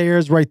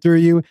stares right through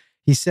you.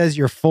 He says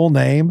your full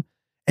name,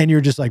 and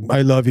you're just like,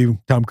 I love you,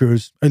 Tom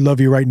Cruise. I love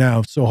you right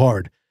now so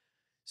hard.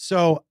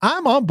 So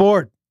I'm on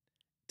board,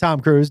 Tom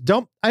Cruise.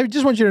 I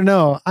just want you to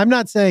know, I'm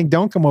not saying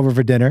don't come over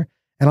for dinner,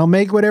 and I'll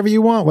make whatever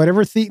you want,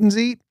 whatever Thetans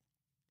eat,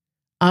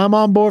 I'm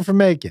on board for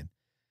making.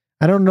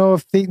 I don't know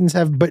if Thetans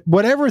have, but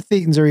whatever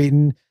Thetans are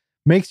eating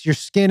makes your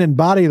skin and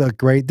body look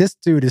great. This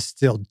dude is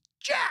still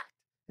jacked,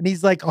 and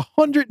he's like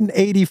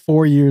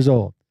 184 years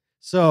old.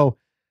 So,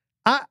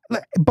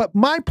 but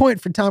my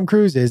point for Tom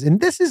Cruise is, and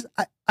this is,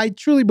 I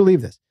truly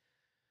believe this.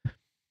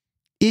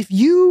 If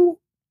you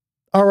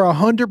are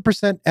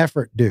 100%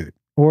 effort, dude,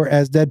 or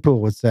as Deadpool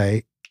would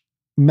say,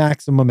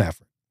 maximum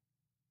effort.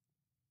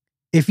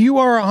 If you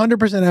are a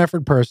 100%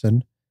 effort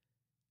person,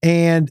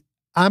 and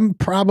I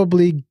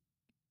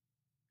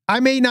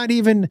may not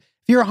even, if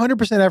you're a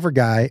 100%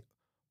 effort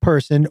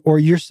person, or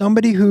you're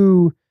somebody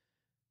who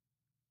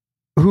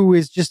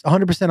is just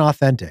 100%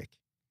 authentic,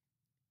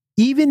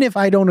 even if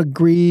I don't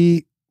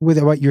agree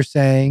with what you're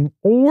saying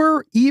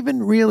or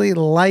even really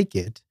like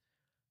it,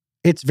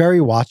 it's very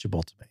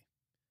watchable to me.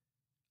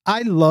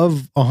 I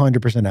love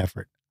 100%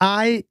 effort.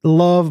 I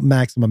love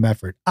maximum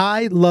effort.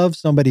 I love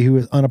somebody who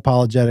is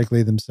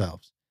unapologetically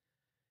themselves.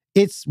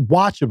 It's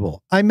watchable.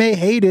 I may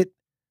hate it,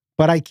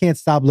 but I can't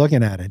stop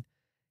looking at it.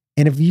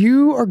 And if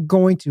you are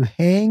going to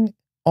hang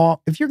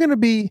off, if you're going to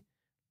be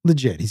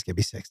legit, he's going to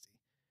be 60,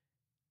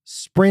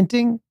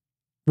 sprinting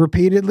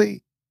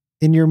repeatedly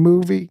in your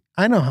movie.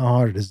 I know how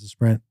hard it is to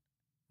sprint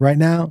right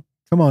now.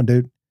 Come on,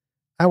 dude.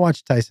 I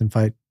watched Tyson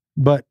fight,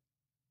 but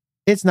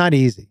it's not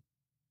easy.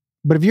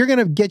 But if you're going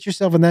to get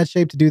yourself in that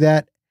shape to do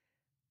that,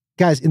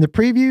 guys, in the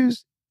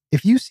previews,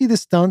 if you see the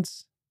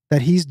stunts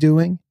that he's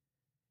doing,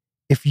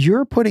 if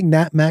you're putting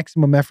that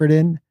maximum effort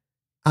in,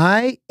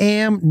 I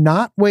am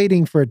not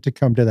waiting for it to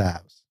come to the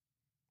house.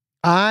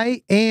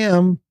 I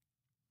am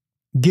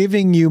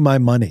giving you my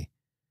money.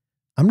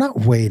 I'm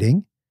not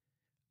waiting.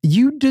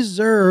 You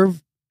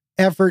deserve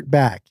effort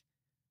back.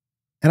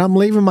 And I'm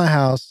leaving my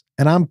house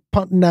and I'm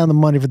punting down the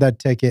money for that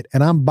ticket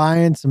and I'm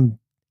buying some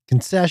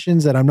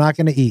concessions that I'm not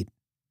going to eat.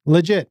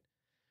 Legit.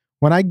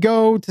 When I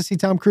go to see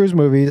Tom Cruise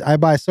movies, I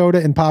buy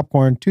soda and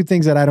popcorn, 2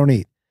 things that I don't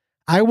eat.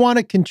 I want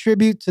to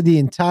contribute to the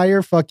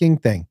entire fucking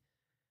thing.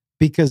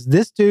 Because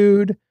this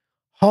dude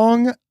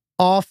hung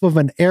off of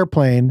an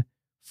airplane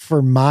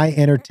for my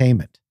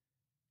entertainment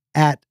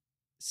at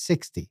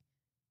 60.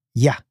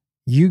 Yeah,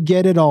 you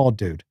get it all,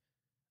 dude.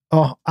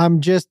 Oh,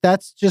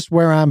 that's just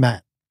where I'm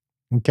at.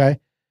 Okay.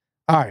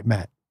 All right,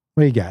 Matt,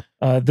 what do you got?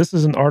 This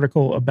is an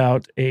article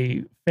about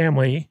a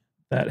family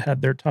that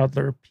had their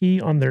toddler pee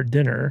on their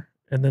dinner,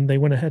 and then they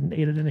went ahead and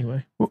ate it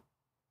anyway.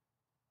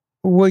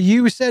 Well,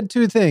 you said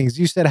 2 things.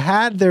 You said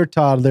had their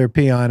toddler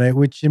pee on it,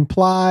 which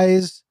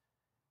implies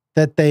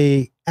that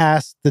they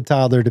asked the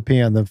toddler to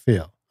pee on the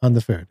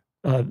food.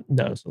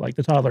 No, so like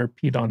the toddler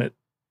peed on it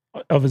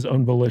of his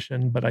own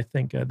volition, but I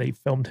think they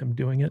filmed him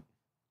doing it.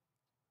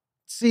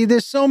 See,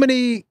 there's so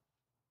many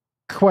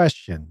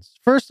questions.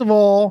 First of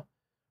all,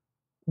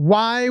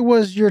 why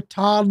was your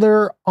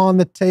toddler on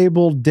the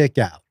table dick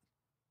out?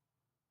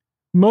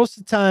 Most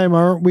of the time,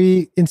 aren't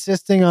we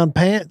insisting on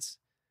pants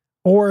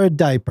or a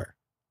diaper?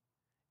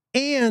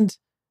 And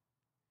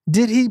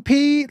did he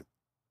pee?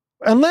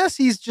 Unless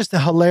he's just a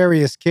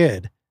hilarious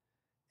kid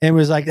and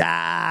was like,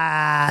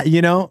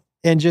 and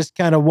just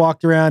kind of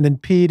walked around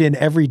and peed in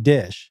every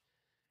dish.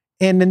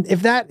 And then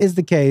if that is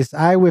the case,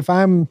 if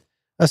I'm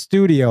a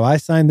studio, I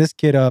sign this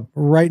kid up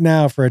right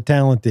now for a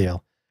talent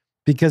deal.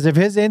 Because if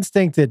his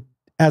instinct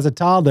as a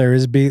toddler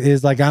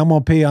is like, I'm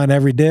going to pee on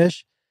every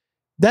dish,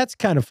 that's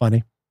kind of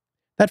funny.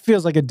 That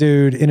feels like a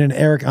dude in an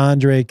Eric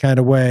Andre kind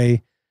of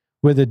way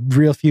with a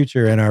real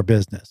future in our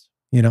business,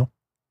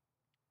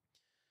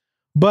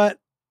 But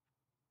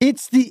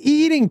it's the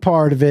eating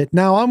part of it.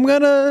 Now I'm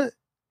gonna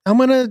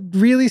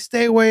really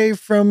stay away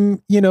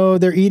from,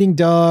 they're eating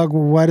dog.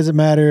 Why does it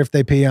matter if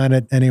they pee on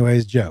it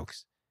anyways?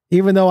 Jokes.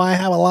 Even though I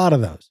have a lot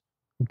of those.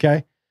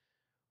 Okay.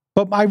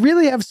 But I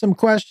really have some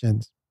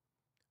questions.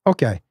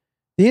 Okay.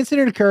 The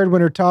incident occurred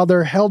when her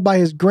toddler, held by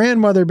his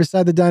grandmother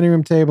beside the dining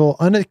room table,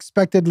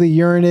 unexpectedly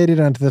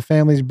urinated onto the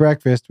family's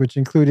breakfast, which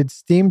included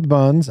steamed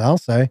buns, I'll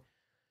say,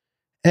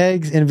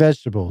 eggs, and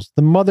vegetables.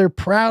 The mother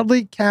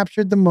proudly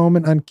captured the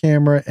moment on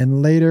camera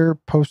and later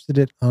posted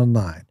it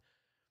online.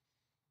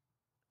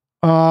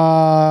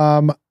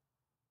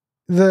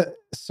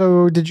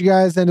 So did you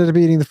guys end up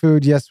eating the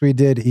food? Yes, we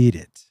did eat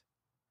it.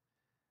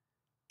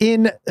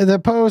 In the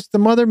post, the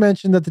mother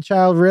mentioned that the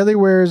child rarely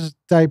wears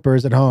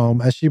diapers at home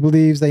as she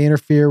believes they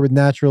interfere with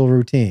natural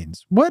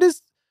routines. What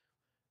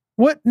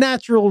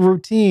natural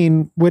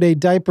routine would a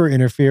diaper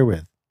interfere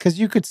with? Because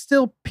you could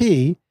still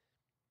pee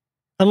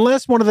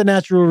unless one of the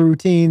natural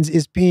routines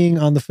is peeing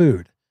on the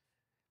food.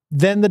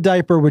 Then the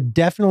diaper would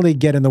definitely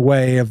get in the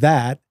way of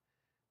that.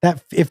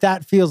 If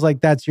that feels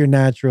like that's your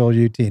natural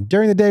routine.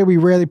 During the day, we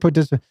rarely put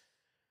this.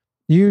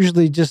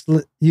 usually just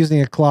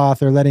using a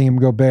cloth or letting him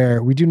go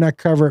bare. We do not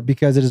cover it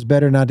because it is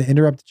better not to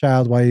interrupt the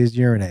child while he is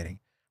urinating.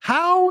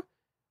 How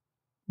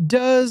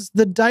does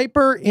the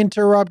diaper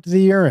interrupt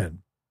the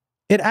urine?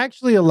 It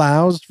actually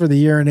allows for the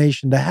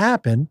urination to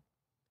happen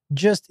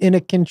just in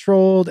a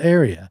controlled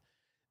area.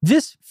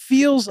 This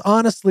feels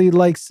honestly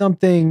like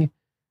something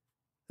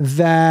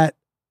that,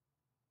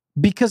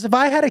 because if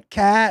I had a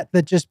cat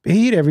that just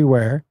peed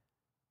everywhere,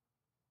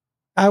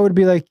 I would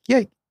be like,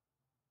 yeah,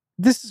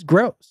 this is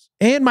gross.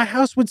 And my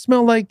house would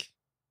smell like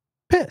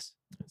piss.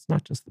 It's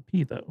not just the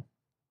pee, though.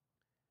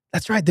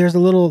 That's right. There's a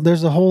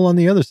hole on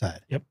the other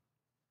side. Yep.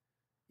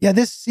 Yeah,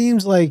 this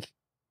seems like,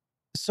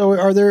 so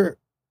are there,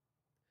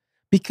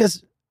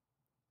 because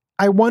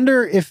I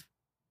wonder if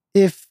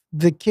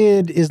the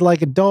kid is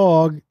like a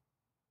dog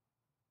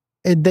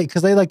and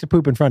because they like to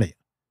poop in front of you.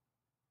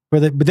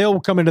 But they'll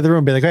come into the room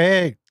and be like,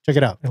 hey, check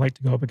it out. They like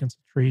to go up against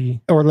a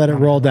tree. Or let it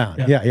roll down.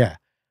 Yeah. Yeah.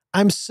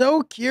 I'm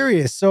so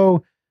curious.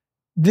 So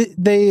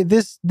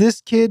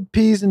this kid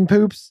pees and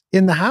poops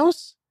in the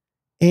house,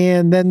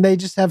 and then they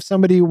just have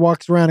somebody who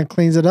walks around and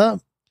cleans it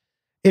up.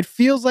 It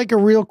feels like a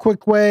real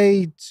quick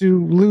way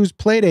to lose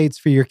play dates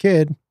for your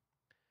kid.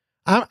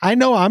 I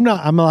know I'm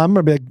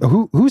gonna be like,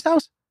 whose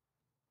house?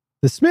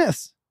 The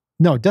Smiths.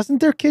 No, doesn't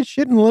their kid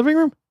shit in the living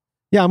room?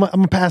 Yeah, I'm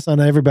gonna pass on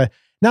everybody.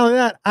 Not only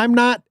that, I'm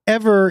not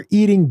ever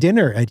eating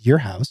dinner at your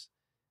house.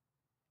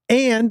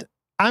 And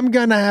I'm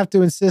gonna have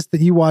to insist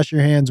that you wash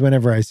your hands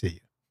whenever I see you.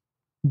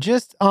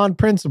 Just on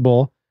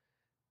principle,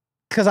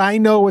 because I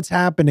know what's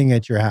happening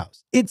at your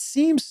house. It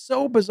seems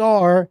so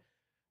bizarre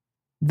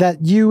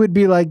that you would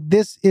be like,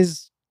 this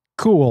is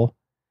cool,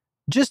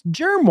 just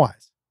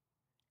germ-wise.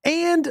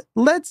 And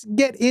let's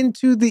get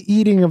into the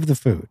eating of the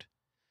food.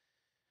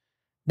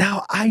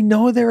 Now, I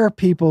know there are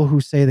people who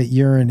say that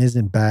urine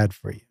isn't bad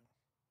for you.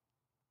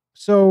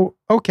 So,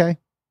 okay,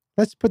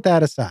 let's put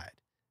that aside.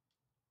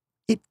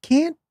 It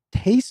can't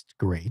taste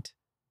great.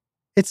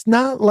 It's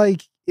not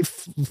like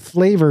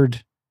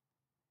flavored,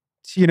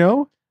 you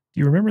know? Do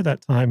you remember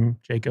that time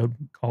Jacob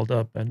called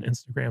up an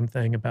Instagram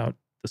thing about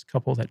this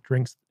couple that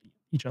drinks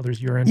each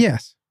other's urine?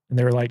 Yes. And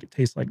they were like, it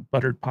tastes like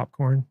buttered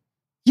popcorn.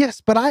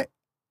 Yes, but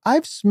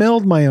I've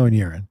smelled my own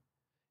urine.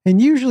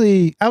 And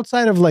usually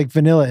outside of like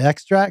vanilla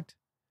extract,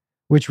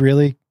 which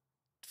really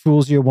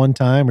fools you one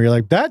time where you're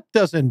like, that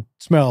doesn't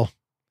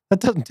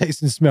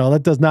taste and smell.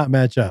 That does not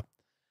match up.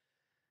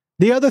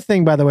 The other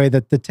thing, by the way,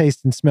 that the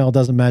taste and smell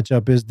doesn't match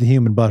up is the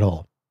human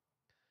butthole.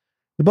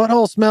 The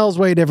butthole smells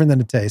way different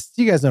than it tastes.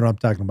 You guys know what I'm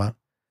talking about.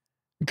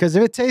 Because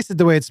if it tasted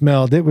the way it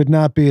smelled, it would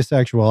not be a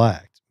sexual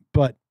act.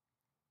 But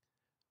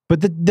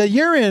the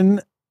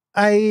urine,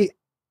 I've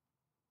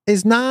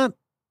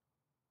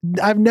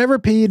never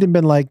peed and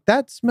been like,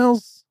 that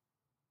smells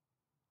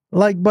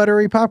like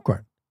buttery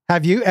popcorn.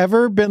 Have you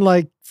ever been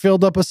like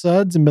filled up with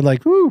suds and been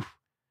like, whoo?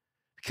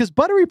 Because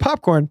buttery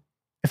popcorn,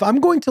 if I'm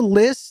going to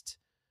list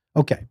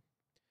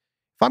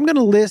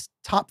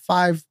top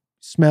 5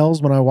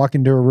 smells when I walk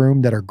into a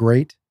room that are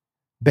great: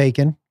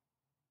 bacon,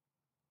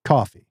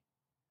 coffee,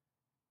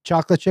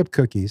 chocolate chip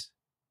cookies,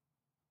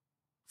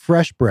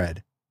 fresh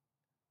bread,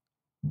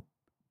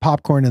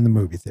 popcorn in the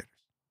movie theaters.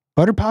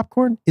 Butter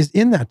popcorn is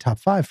in that top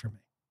 5 for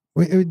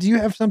me. Do you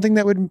have something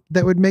that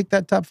would make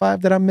that top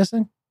 5 that I'm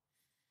missing?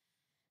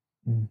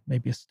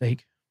 Maybe a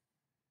steak.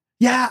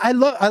 Yeah, I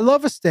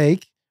love a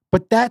steak,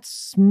 but that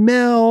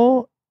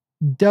smell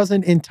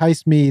doesn't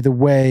entice me the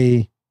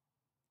way.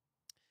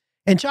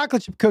 And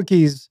chocolate chip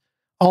cookies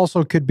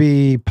also could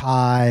be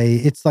pie.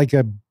 It's like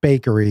a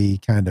bakery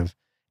kind of.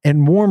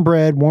 And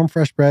warm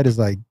fresh bread is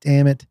like,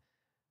 damn it.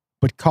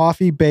 But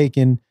coffee,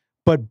 bacon,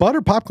 but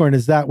butter popcorn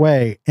is that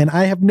way. And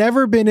I have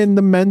never been in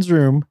the men's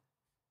room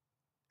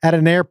at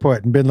an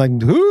airport and been like,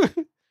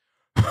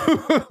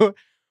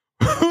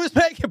 who's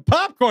making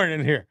popcorn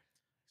in here?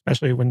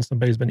 Especially when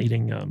somebody's been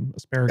eating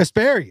asparagus.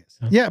 Asparagus.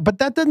 Yeah, but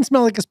that doesn't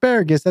smell like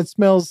asparagus. That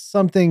smells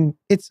something.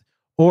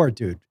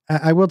 Dude,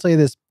 I will tell you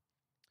this.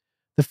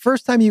 The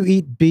first time you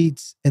eat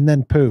beets and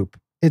then poop,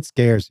 it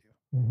scares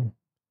you. Mm-hmm.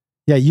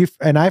 Yeah,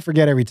 and I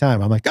forget every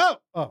time. I'm like,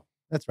 oh,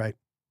 that's right.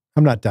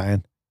 I'm not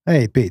dying. I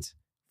ate beets.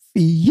 For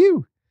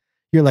you.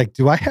 You're like,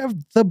 do I have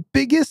the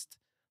biggest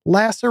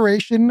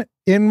laceration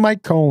in my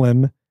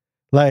colon?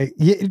 Like,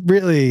 it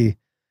really,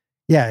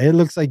 yeah,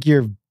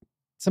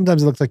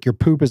 sometimes it looks like your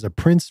poop is a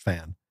Prince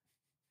fan.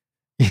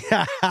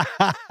 Yeah.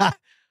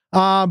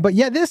 But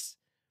yeah, this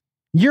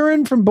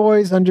urine from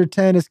boys under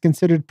 10 is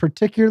considered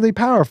particularly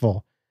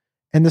powerful.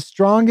 And the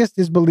strongest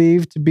is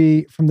believed to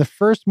be from the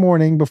first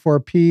morning before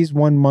P's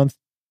 1-month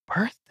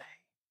birthday.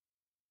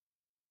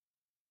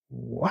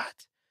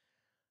 What?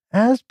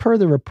 As per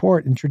the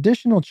report, in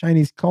traditional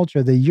Chinese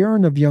culture, the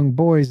urine of young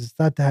boys is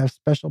thought to have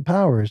special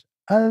powers.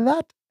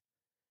 It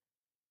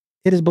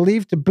is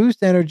believed to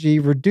boost energy,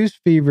 reduce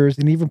fevers,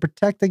 and even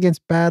protect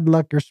against bad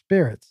luck or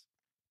spirits.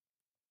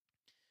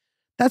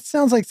 That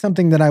sounds like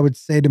something that I would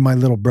say to my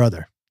little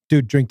brother.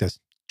 Dude, drink this.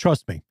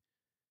 Trust me.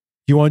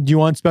 You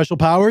want special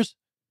powers?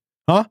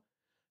 Huh?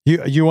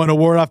 You want to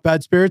ward off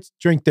bad spirits?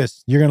 Drink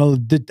this.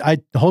 I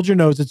hold your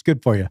nose. It's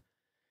good for you.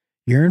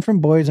 Urine from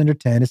boys under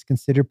 10 is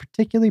considered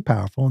particularly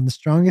powerful, and the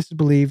strongest is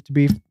believed to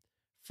be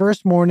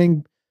first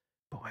morning,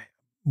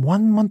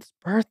 1 month's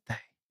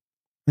birthday.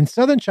 In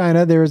southern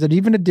China, there is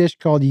even a dish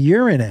called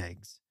urine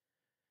eggs.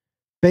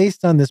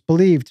 Based on this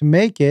belief, to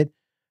make it,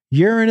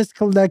 urine is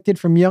collected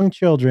from young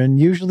children,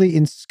 usually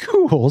in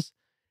schools,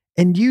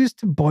 and used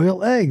to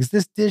boil eggs.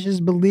 This dish is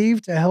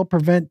believed to help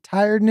prevent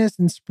tiredness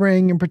in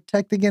spring and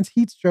protect against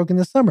heat stroke in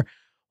the summer.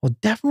 Well,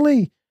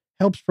 definitely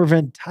helps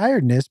prevent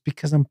tiredness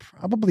because I'm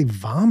probably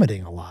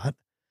vomiting a lot.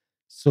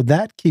 So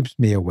that keeps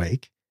me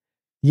awake,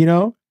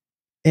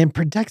 and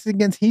protects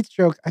against heat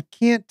stroke. I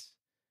can't.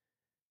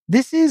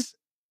 This is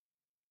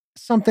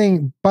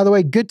something, by the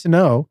way, good to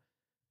know,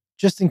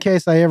 just in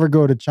case I ever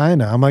go to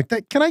China. I'm like,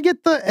 can I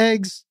get the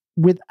eggs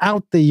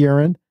without the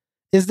urine?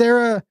 Is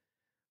there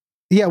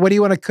what do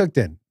you want it cooked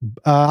in?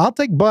 I'll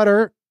take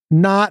butter,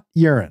 not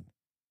urine.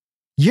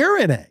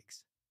 Urine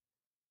eggs.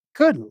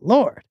 Good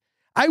Lord.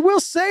 I will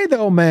say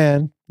though,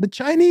 man, the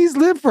Chinese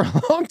live for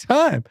a long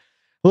time.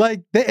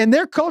 Like, and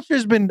their culture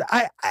has been,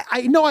 I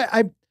know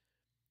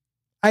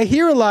I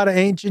hear a lot of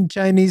ancient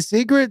Chinese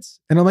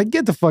secrets and I'm like,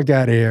 get the fuck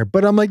out of here.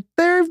 But I'm like,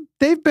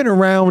 they've been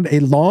around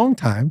a long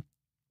time.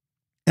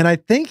 And I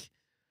think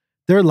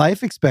their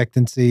life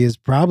expectancy is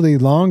probably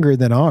longer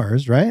than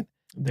ours, right?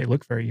 They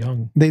look very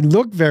young. They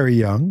look very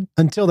young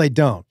until they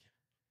don't.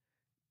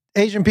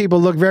 Asian people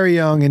look very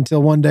young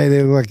until one day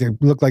they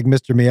look like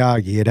Mr.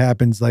 Miyagi. It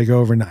happens like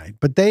overnight.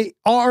 But they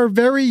are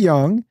very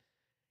young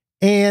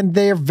and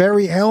they're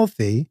very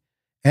healthy.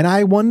 And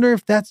I wonder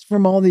if that's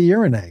from all the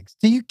urine eggs.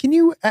 Can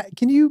you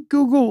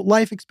Google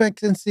life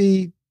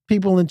expectancy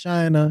people in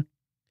China?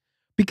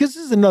 Because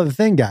this is another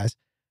thing, guys.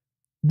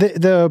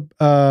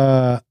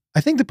 I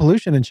think the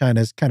pollution in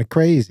China is kind of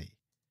crazy.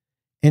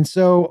 And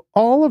so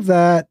all of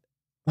that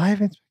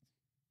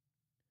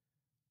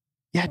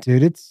yeah,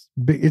 dude, it's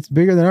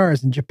bigger than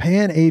ours. In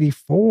Japan,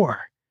 84.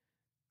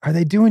 Are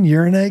they doing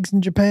urine eggs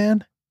in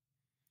Japan?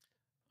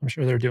 I'm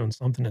sure they're doing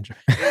something in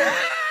Japan.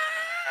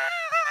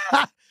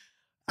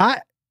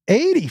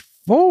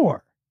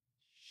 84.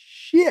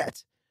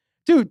 Shit.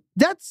 Dude,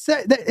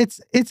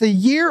 it's a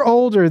year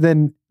older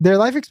than their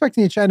life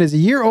expectancy in China is a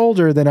year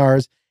older than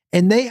ours,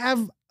 and they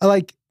have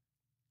like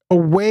a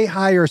way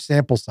higher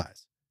sample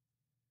size.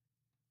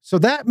 So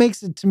that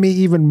makes it to me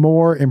even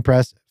more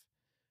impressive.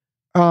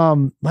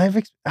 Okay.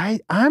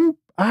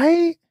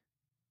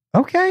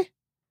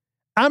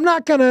 I'm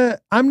not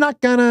gonna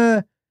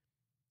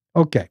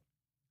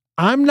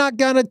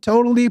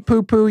totally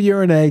poo-poo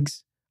urine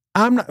eggs.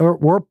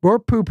 Or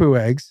poo-poo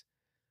eggs.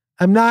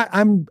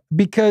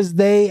 Because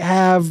let's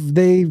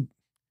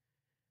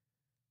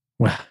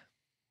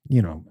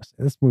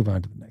move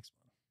on to the next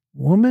one.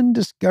 Woman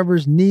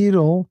discovers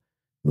needle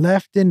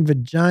left in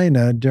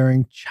vagina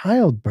during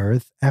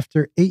childbirth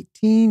after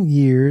 18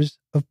 years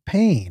of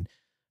pain.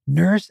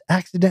 Nurse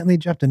accidentally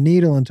dropped a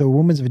needle into a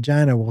woman's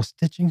vagina while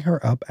stitching her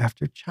up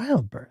after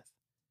childbirth.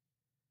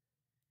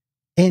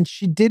 And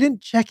she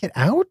didn't check it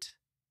out?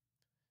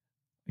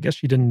 I guess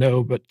she didn't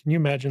know, but can you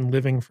imagine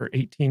living for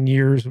 18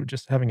 years with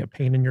just having a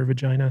pain in your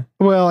vagina?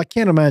 Well, I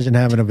can't imagine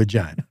having a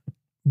vagina.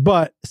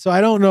 So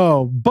I don't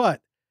know.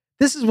 But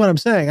this is what I'm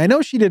saying. I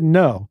know she didn't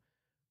know.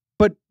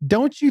 But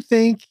don't you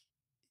think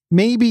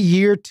maybe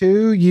year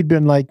 2, you'd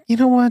been like, you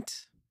know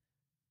what?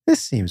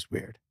 This seems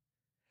weird.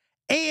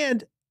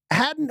 And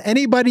hadn't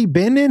anybody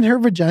been in her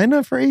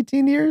vagina for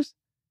 18 years?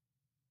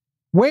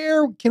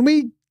 Can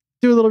we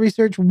do a little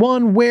research?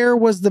 One, where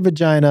was the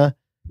vagina?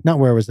 Not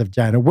where was the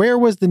vagina. Where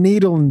was the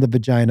needle in the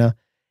vagina?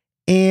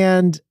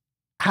 And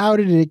how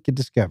did it get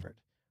discovered?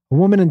 A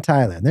woman in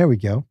Thailand. There we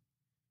go.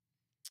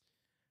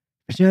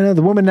 Vagina,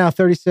 the woman now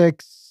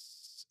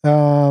 36.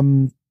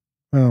 Oh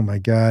my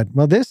God.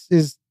 Well, this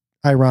is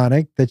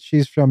ironic that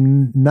she's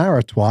from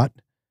Naratwat.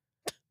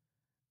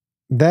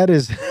 That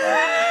is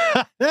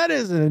that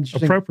is an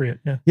interesting. Appropriate,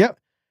 yeah. Yep.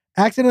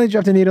 Accidentally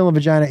dropped a needle in the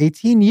vagina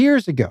 18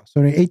 years ago.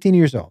 So 18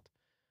 years old.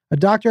 A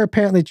doctor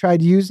apparently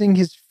tried using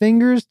his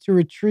fingers to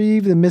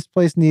retrieve the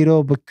misplaced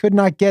needle, but could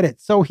not get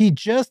it. So he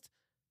just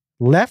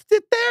left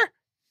it there?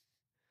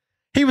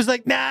 He was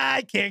like, nah,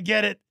 I can't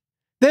get it.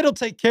 That'll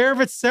take care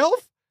of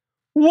itself?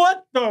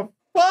 What the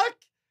fuck?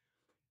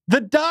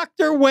 The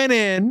doctor went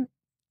in,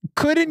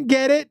 couldn't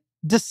get it,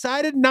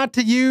 decided not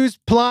to use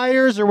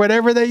pliers or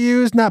whatever they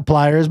use. Not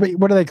pliers, but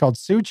what are they called?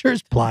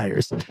 Sutures?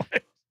 Pliers.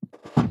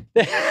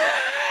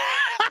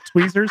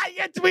 Tweezers?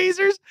 Yeah,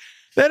 tweezers.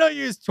 They don't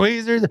use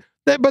tweezers.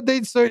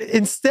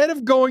 Instead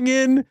of going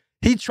in,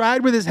 he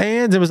tried with his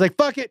hands and was like,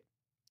 fuck it.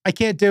 I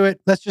can't do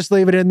it. Let's just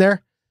leave it in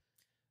there.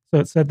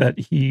 So it said that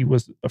he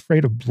was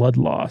afraid of blood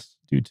loss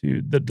due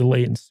to the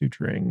delay in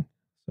suturing.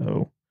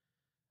 So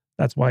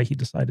that's why he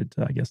decided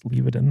to, I guess,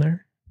 leave it in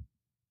there.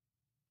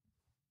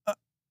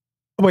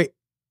 Wait,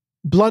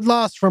 blood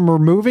loss from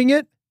removing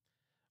it?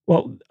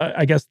 Well,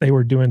 I guess they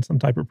were doing some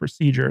type of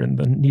procedure and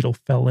the needle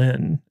fell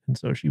in. And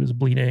so she was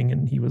bleeding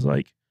and he was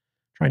like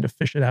trying to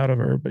fish it out of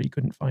her, but he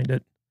couldn't find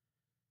it.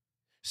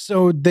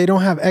 So they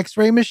don't have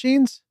x-ray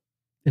machines?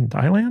 In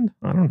Thailand?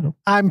 I don't know.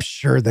 I'm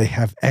sure they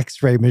have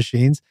x-ray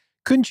machines.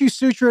 couldn't you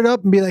suture it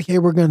up and be like, hey,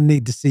 we're going to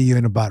need to see you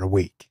in about a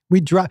week?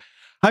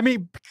 I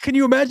mean, can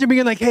you imagine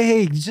being like,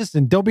 hey,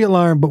 Justin, don't be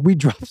alarmed, but we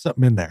dropped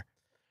something in there.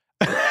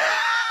 Hey,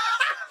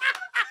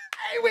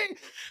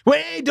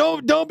 wait,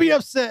 don't be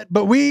upset,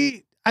 but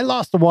I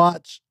lost the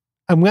watch.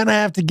 I'm going to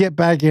have to get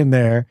back in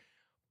there,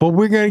 but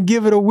we're going to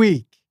give it a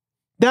week.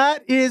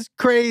 That is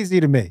crazy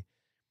to me.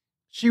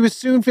 She was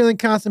soon feeling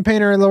constant pain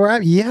in her lower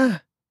abdomen. Yeah.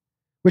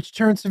 Which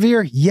turned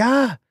severe.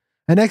 Yeah.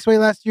 An x-ray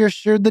last year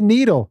showed the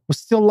needle was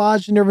still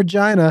lodged in her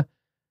vagina.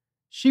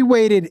 She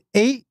waited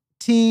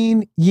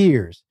 18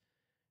 years.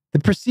 The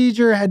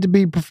procedure had to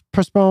be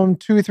postponed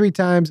 2 or 3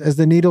 times as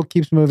the needle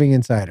keeps moving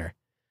inside her.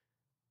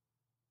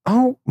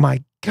 Oh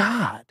my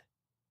God.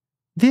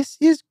 This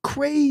is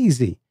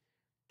crazy.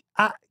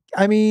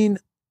 I mean,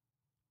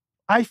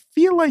 I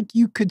feel like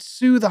you could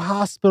sue the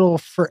hospital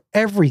for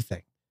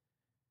everything.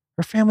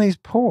 Her family is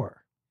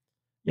poor.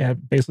 Yeah,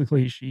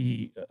 basically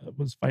she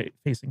was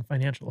facing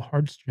financial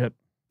hardship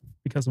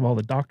because of all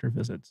the doctor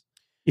visits,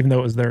 even though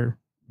it was their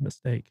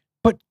mistake.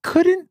 But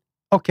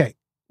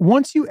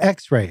once you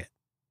x-ray it,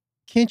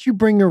 can't you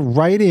bring her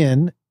right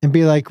in and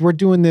be like, we're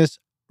doing this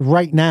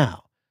right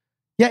now?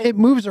 Yeah, it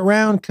moves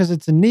around because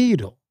it's a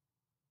needle.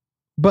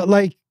 But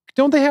like,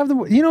 don't they have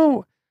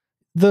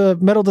the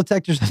metal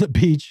detectors on the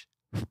beach?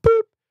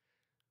 Boop,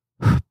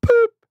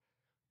 boop,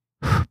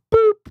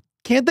 boop.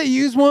 Can't they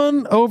use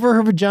one over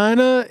her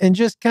vagina and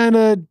just kind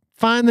of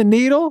find the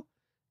needle?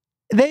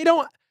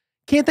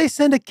 Can't they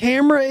send a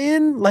camera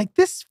in? Like,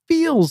 this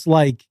feels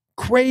like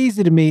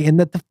crazy to me. And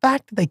that the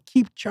fact that they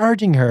keep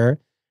charging her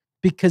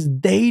because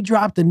they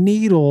dropped a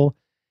needle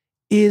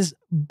is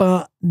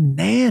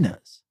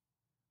bananas.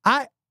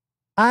 I'm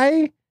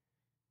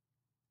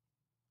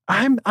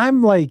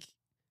like,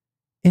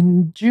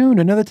 in June,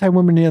 another Thai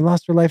woman had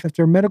lost her life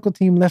after a medical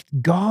team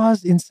left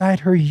gauze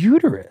inside her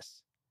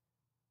uterus.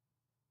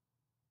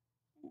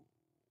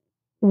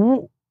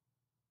 Or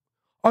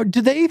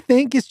do they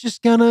think it's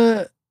just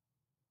the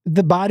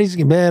body's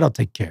gonna, it'll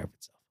take care of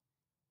itself?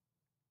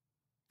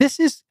 This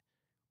is,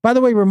 by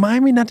the way,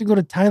 remind me not to go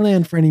to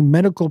Thailand for any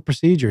medical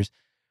procedures.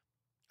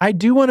 I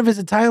do want to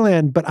visit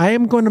Thailand, but I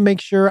am going to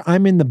make sure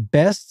I'm in the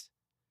best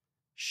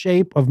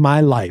shape of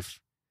my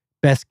life.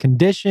 Best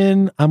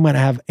condition. I'm going to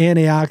have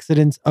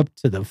antioxidants up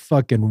to the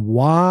fucking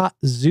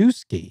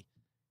wazooski.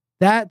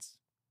 And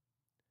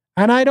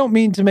I don't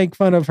mean to make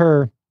fun of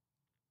her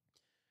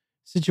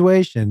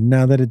situation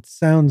now that it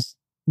sounds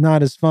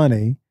not as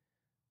funny.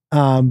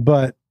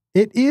 But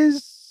it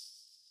is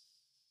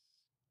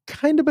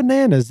kind of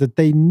bananas that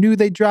they knew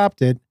they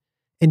dropped it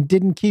and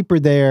didn't keep her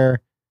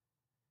there.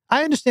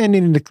 I understand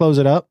needing to close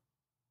it up,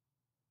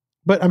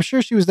 but I'm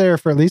sure she was there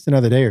for at least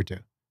another day or two.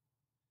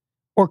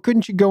 Or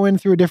couldn't you go in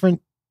through a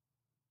different,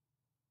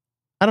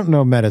 I don't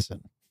know,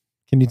 medicine.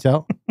 Can you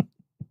tell?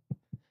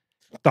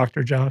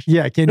 Dr. Josh.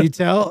 Yeah. Can you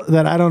tell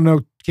that? I don't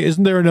know.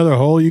 Isn't there another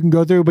hole you can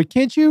go through? But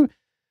can't you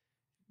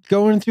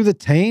go in through the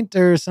taint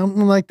or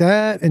something like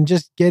that and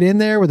just get in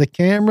there with a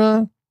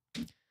camera?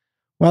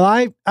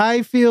 Well,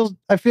 I feel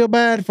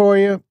bad for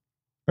you.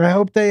 I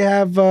hope they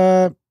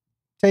have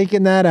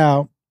taken that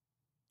out.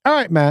 All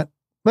right, Matt.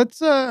 Let's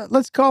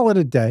call it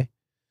a day.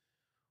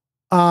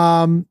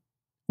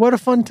 What a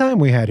fun time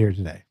we had here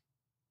today.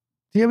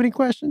 Do you have any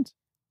questions?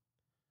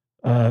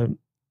 They're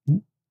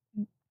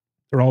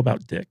all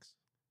about dicks,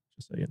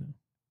 just so you know.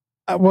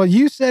 Well,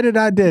 you said it,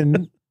 I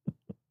didn't.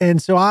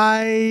 And so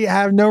I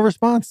have no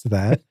response to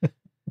that.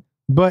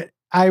 But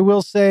I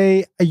will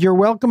say you're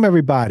welcome,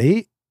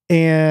 everybody.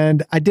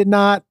 And I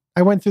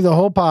went through the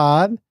whole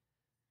pod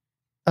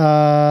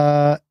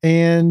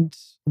and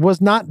was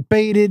not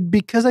baited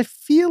because I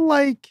feel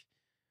like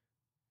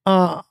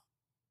oh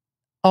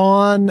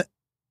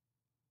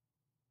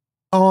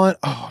no,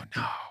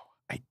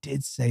 I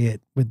did say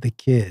it with the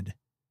kid.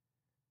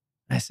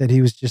 I said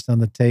he was just on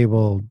the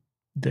table.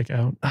 Dick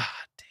out. Ah,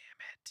 damn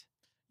it.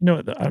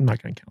 No, I'm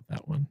not going to count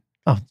that one.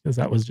 Oh, because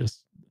that was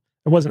just,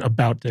 it wasn't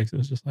about dicks. It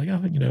was just like,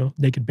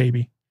 naked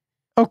baby.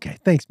 Okay.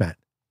 Thanks, Matt.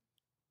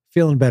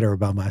 Feeling better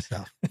about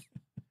myself.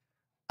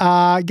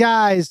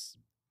 Guys,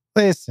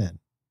 listen.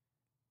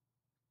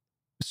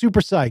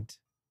 Super psyched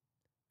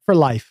for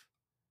life.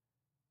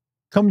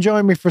 Come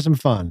join me for some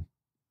fun.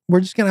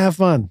 We're just going to have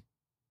fun.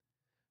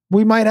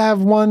 We might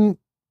have 1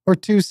 or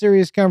 2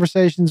 serious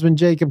conversations when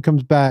Jacob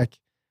comes back.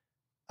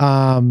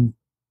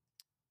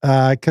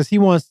 Because he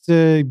wants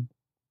to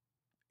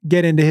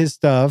get into his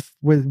stuff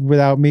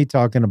without me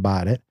talking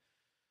about it.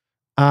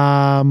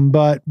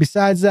 But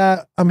besides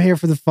that, I'm here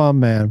for the fun,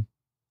 man.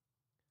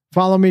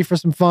 Follow me for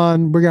some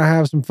fun. We're going to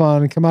have some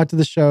fun. Come out to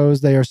the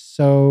shows. They are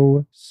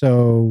so,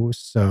 so,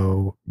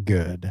 so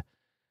good.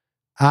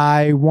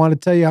 I want to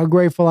tell you how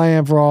grateful I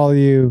am for all of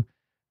you.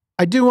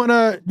 I do want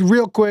to,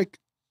 real quick,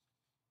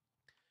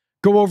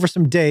 go over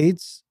some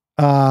dates.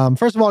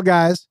 First of all,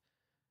 guys,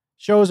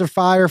 shows are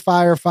fire.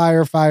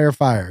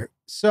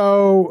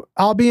 So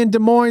I'll be in Des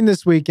Moines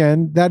this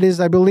weekend. That is,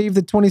 I believe,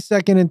 the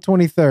 22nd and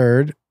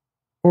 23rd,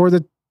 or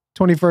the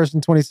 21st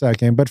and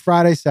 22nd, but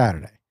Friday,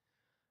 Saturday.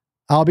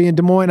 I'll be in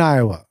Des Moines,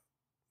 Iowa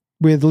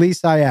with Lee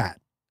Syatt.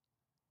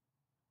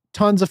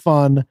 tons of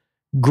fun.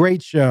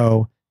 Great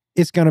show.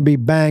 It's going to be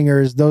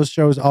bangers. Those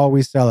shows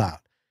always sell out.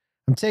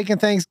 I'm taking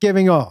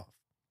Thanksgiving off.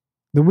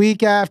 The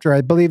week after,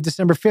 I believe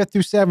December 5th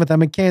through 7th,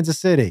 I'm in Kansas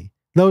City.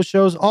 Those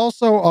shows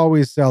also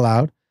always sell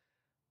out.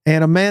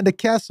 And Amanda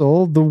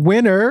Kessel, the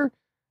winner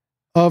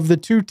of the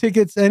 2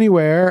 tickets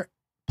anywhere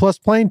plus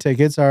plane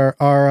tickets, our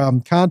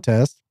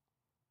contest,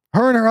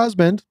 her and her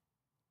husband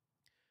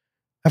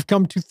have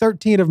come to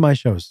 13 of my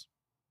shows.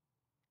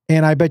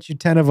 And I bet you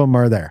 10 of them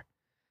are there.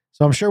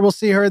 So I'm sure we'll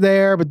see her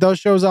there, but those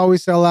shows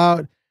always sell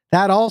out.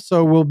 That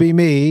also will be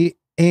me.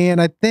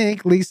 And I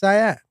think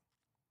Eyesight.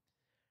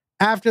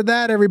 After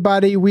that,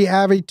 everybody, we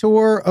have a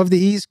tour of the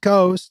East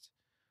Coast.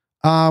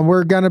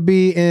 We're going to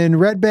be in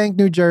Red Bank,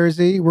 New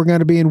Jersey. We're going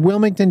to be in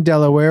Wilmington,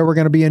 Delaware. We're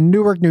going to be in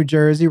Newark, New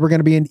Jersey. We're going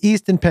to be in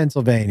Easton,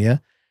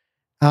 Pennsylvania.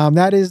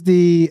 That is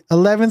the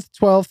 11th,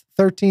 12th,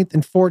 13th,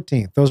 and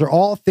 14th. Those are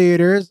all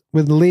theaters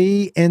with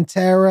Lee and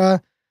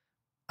Tara.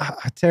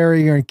 Tara,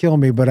 you're going to kill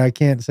me, but I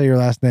can't say your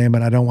last name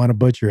and I don't want to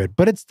butcher it.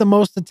 But it's the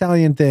most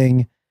Italian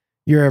thing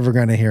you're ever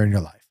going to hear in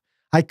your life.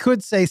 I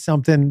could say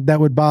something that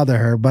would bother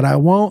her, but I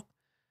won't.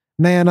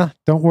 Nana,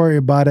 don't worry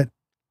about it.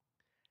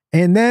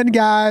 And then,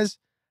 guys,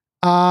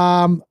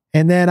 and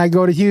then I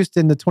go to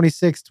Houston the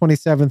 26th,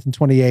 27th, and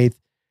 28th.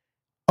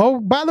 Oh,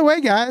 by the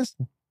way, guys.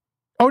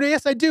 Oh,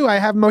 yes, I do. I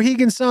have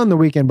Mohegan Sun the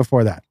weekend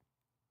before that.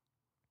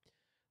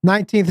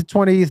 19th,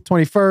 20th,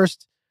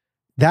 21st.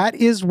 That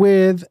is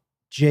with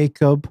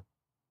Jacob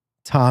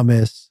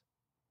Thomas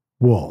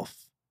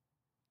Wolf.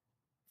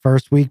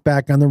 First week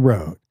back on the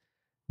road.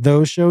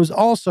 Those shows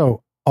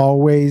also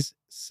always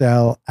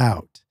sell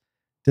out.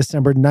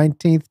 December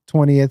 19th,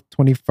 20th,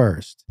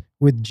 21st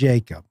with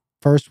Jacob.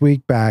 First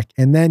week back.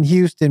 And then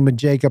Houston with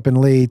Jacob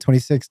and Lee,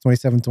 26th,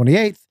 27th,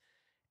 28th.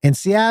 And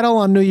Seattle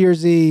on New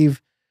Year's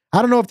Eve.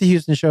 I don't know if the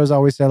Houston shows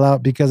always sell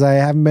out because I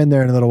haven't been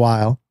there in a little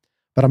while.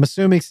 But I'm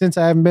assuming since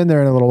I haven't been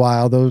there in a little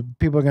while, those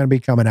people are going to be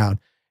coming out.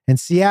 And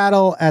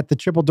Seattle at the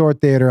Triple Door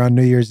Theater on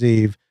New Year's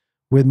Eve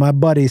with my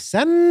buddy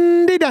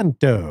Sandy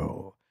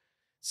Danto.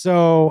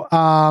 So,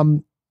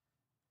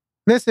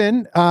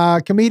 listen,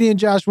 comedian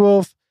Josh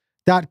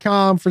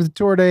Wolf.com for the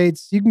tour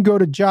dates. You can go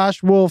to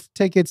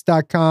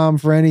joshwolftickets.com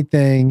for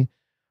anything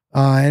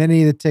and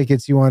any of the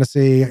tickets you want to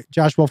see.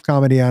 Josh Wolf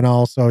Comedy on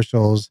all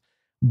socials.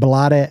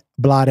 Blade.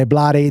 All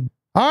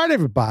right,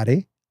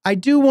 everybody. I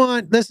do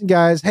want, listen,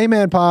 guys,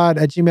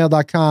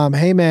 heymanpod@gmail.com.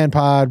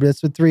 Heymanpod,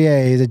 that's with 3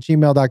 A's at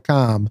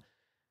gmail.com.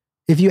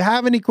 If you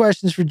have any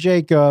questions for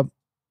Jacob,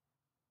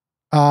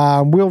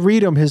 we'll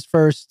read him his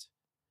first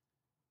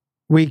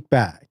week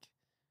back.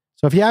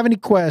 So if you have any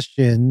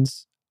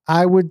questions,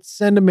 I would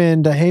send them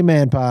in to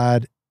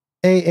heymanpod,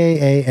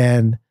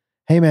 AAAN,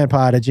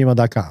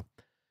 heymanpod@gmail.com.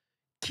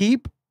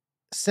 Keep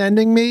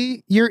sending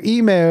me your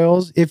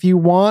emails if you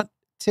want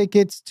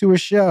tickets to a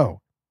show.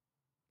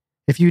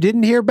 If you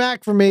didn't hear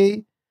back from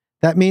me,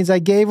 that means I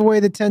gave away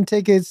the 10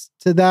 tickets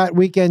to that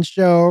weekend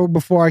show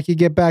before I could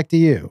get back to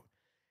you.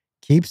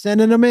 Keep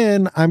sending them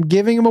in. I'm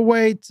giving them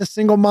away to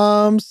single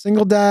moms,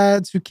 single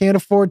dads who can't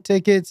afford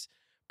tickets,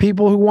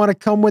 people who want to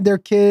come with their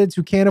kids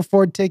who can't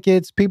afford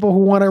tickets, people who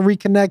want to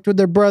reconnect with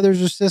their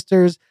brothers or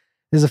sisters.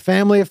 It's a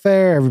family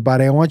affair,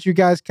 everybody. I want you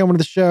guys coming to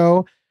the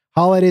show.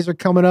 Holidays are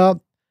coming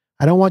up.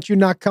 I don't want you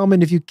not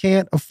coming if you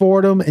can't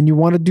afford them and you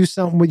want to do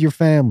something with your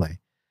family.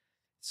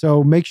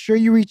 So make sure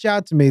you reach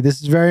out to me. This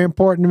is very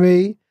important to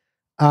me.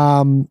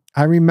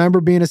 I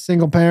remember being a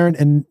single parent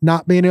and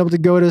not being able to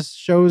go to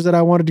shows that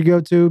I wanted to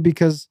go to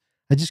because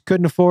I just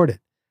couldn't afford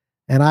it.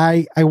 And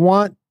I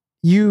want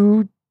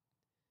you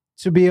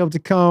to be able to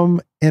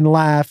come and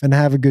laugh and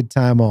have a good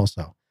time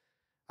also.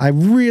 I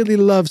really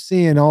love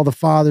seeing all the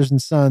fathers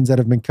and sons that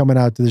have been coming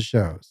out to the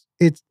shows.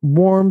 It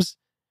warms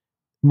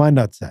my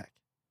nutsack.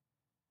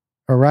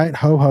 All right.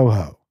 Ho, ho,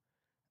 ho.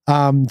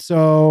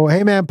 So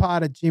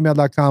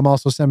heymanpod@gmail.com.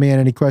 Also send me in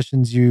any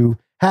questions you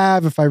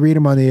have. If I read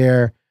them on the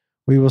air,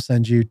 we will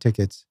send you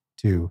tickets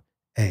to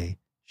a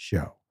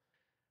show.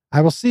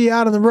 I will see you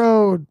out on the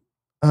road.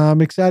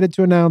 I'm excited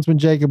to announce when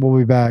Jacob will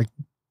be back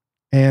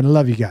and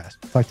love you guys.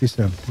 Talk to you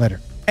soon. Later.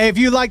 Hey, if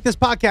you like this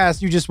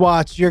podcast you just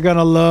watched, you're going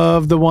to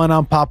love the one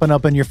I'm popping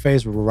up in your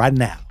face right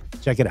now.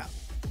 Check it out.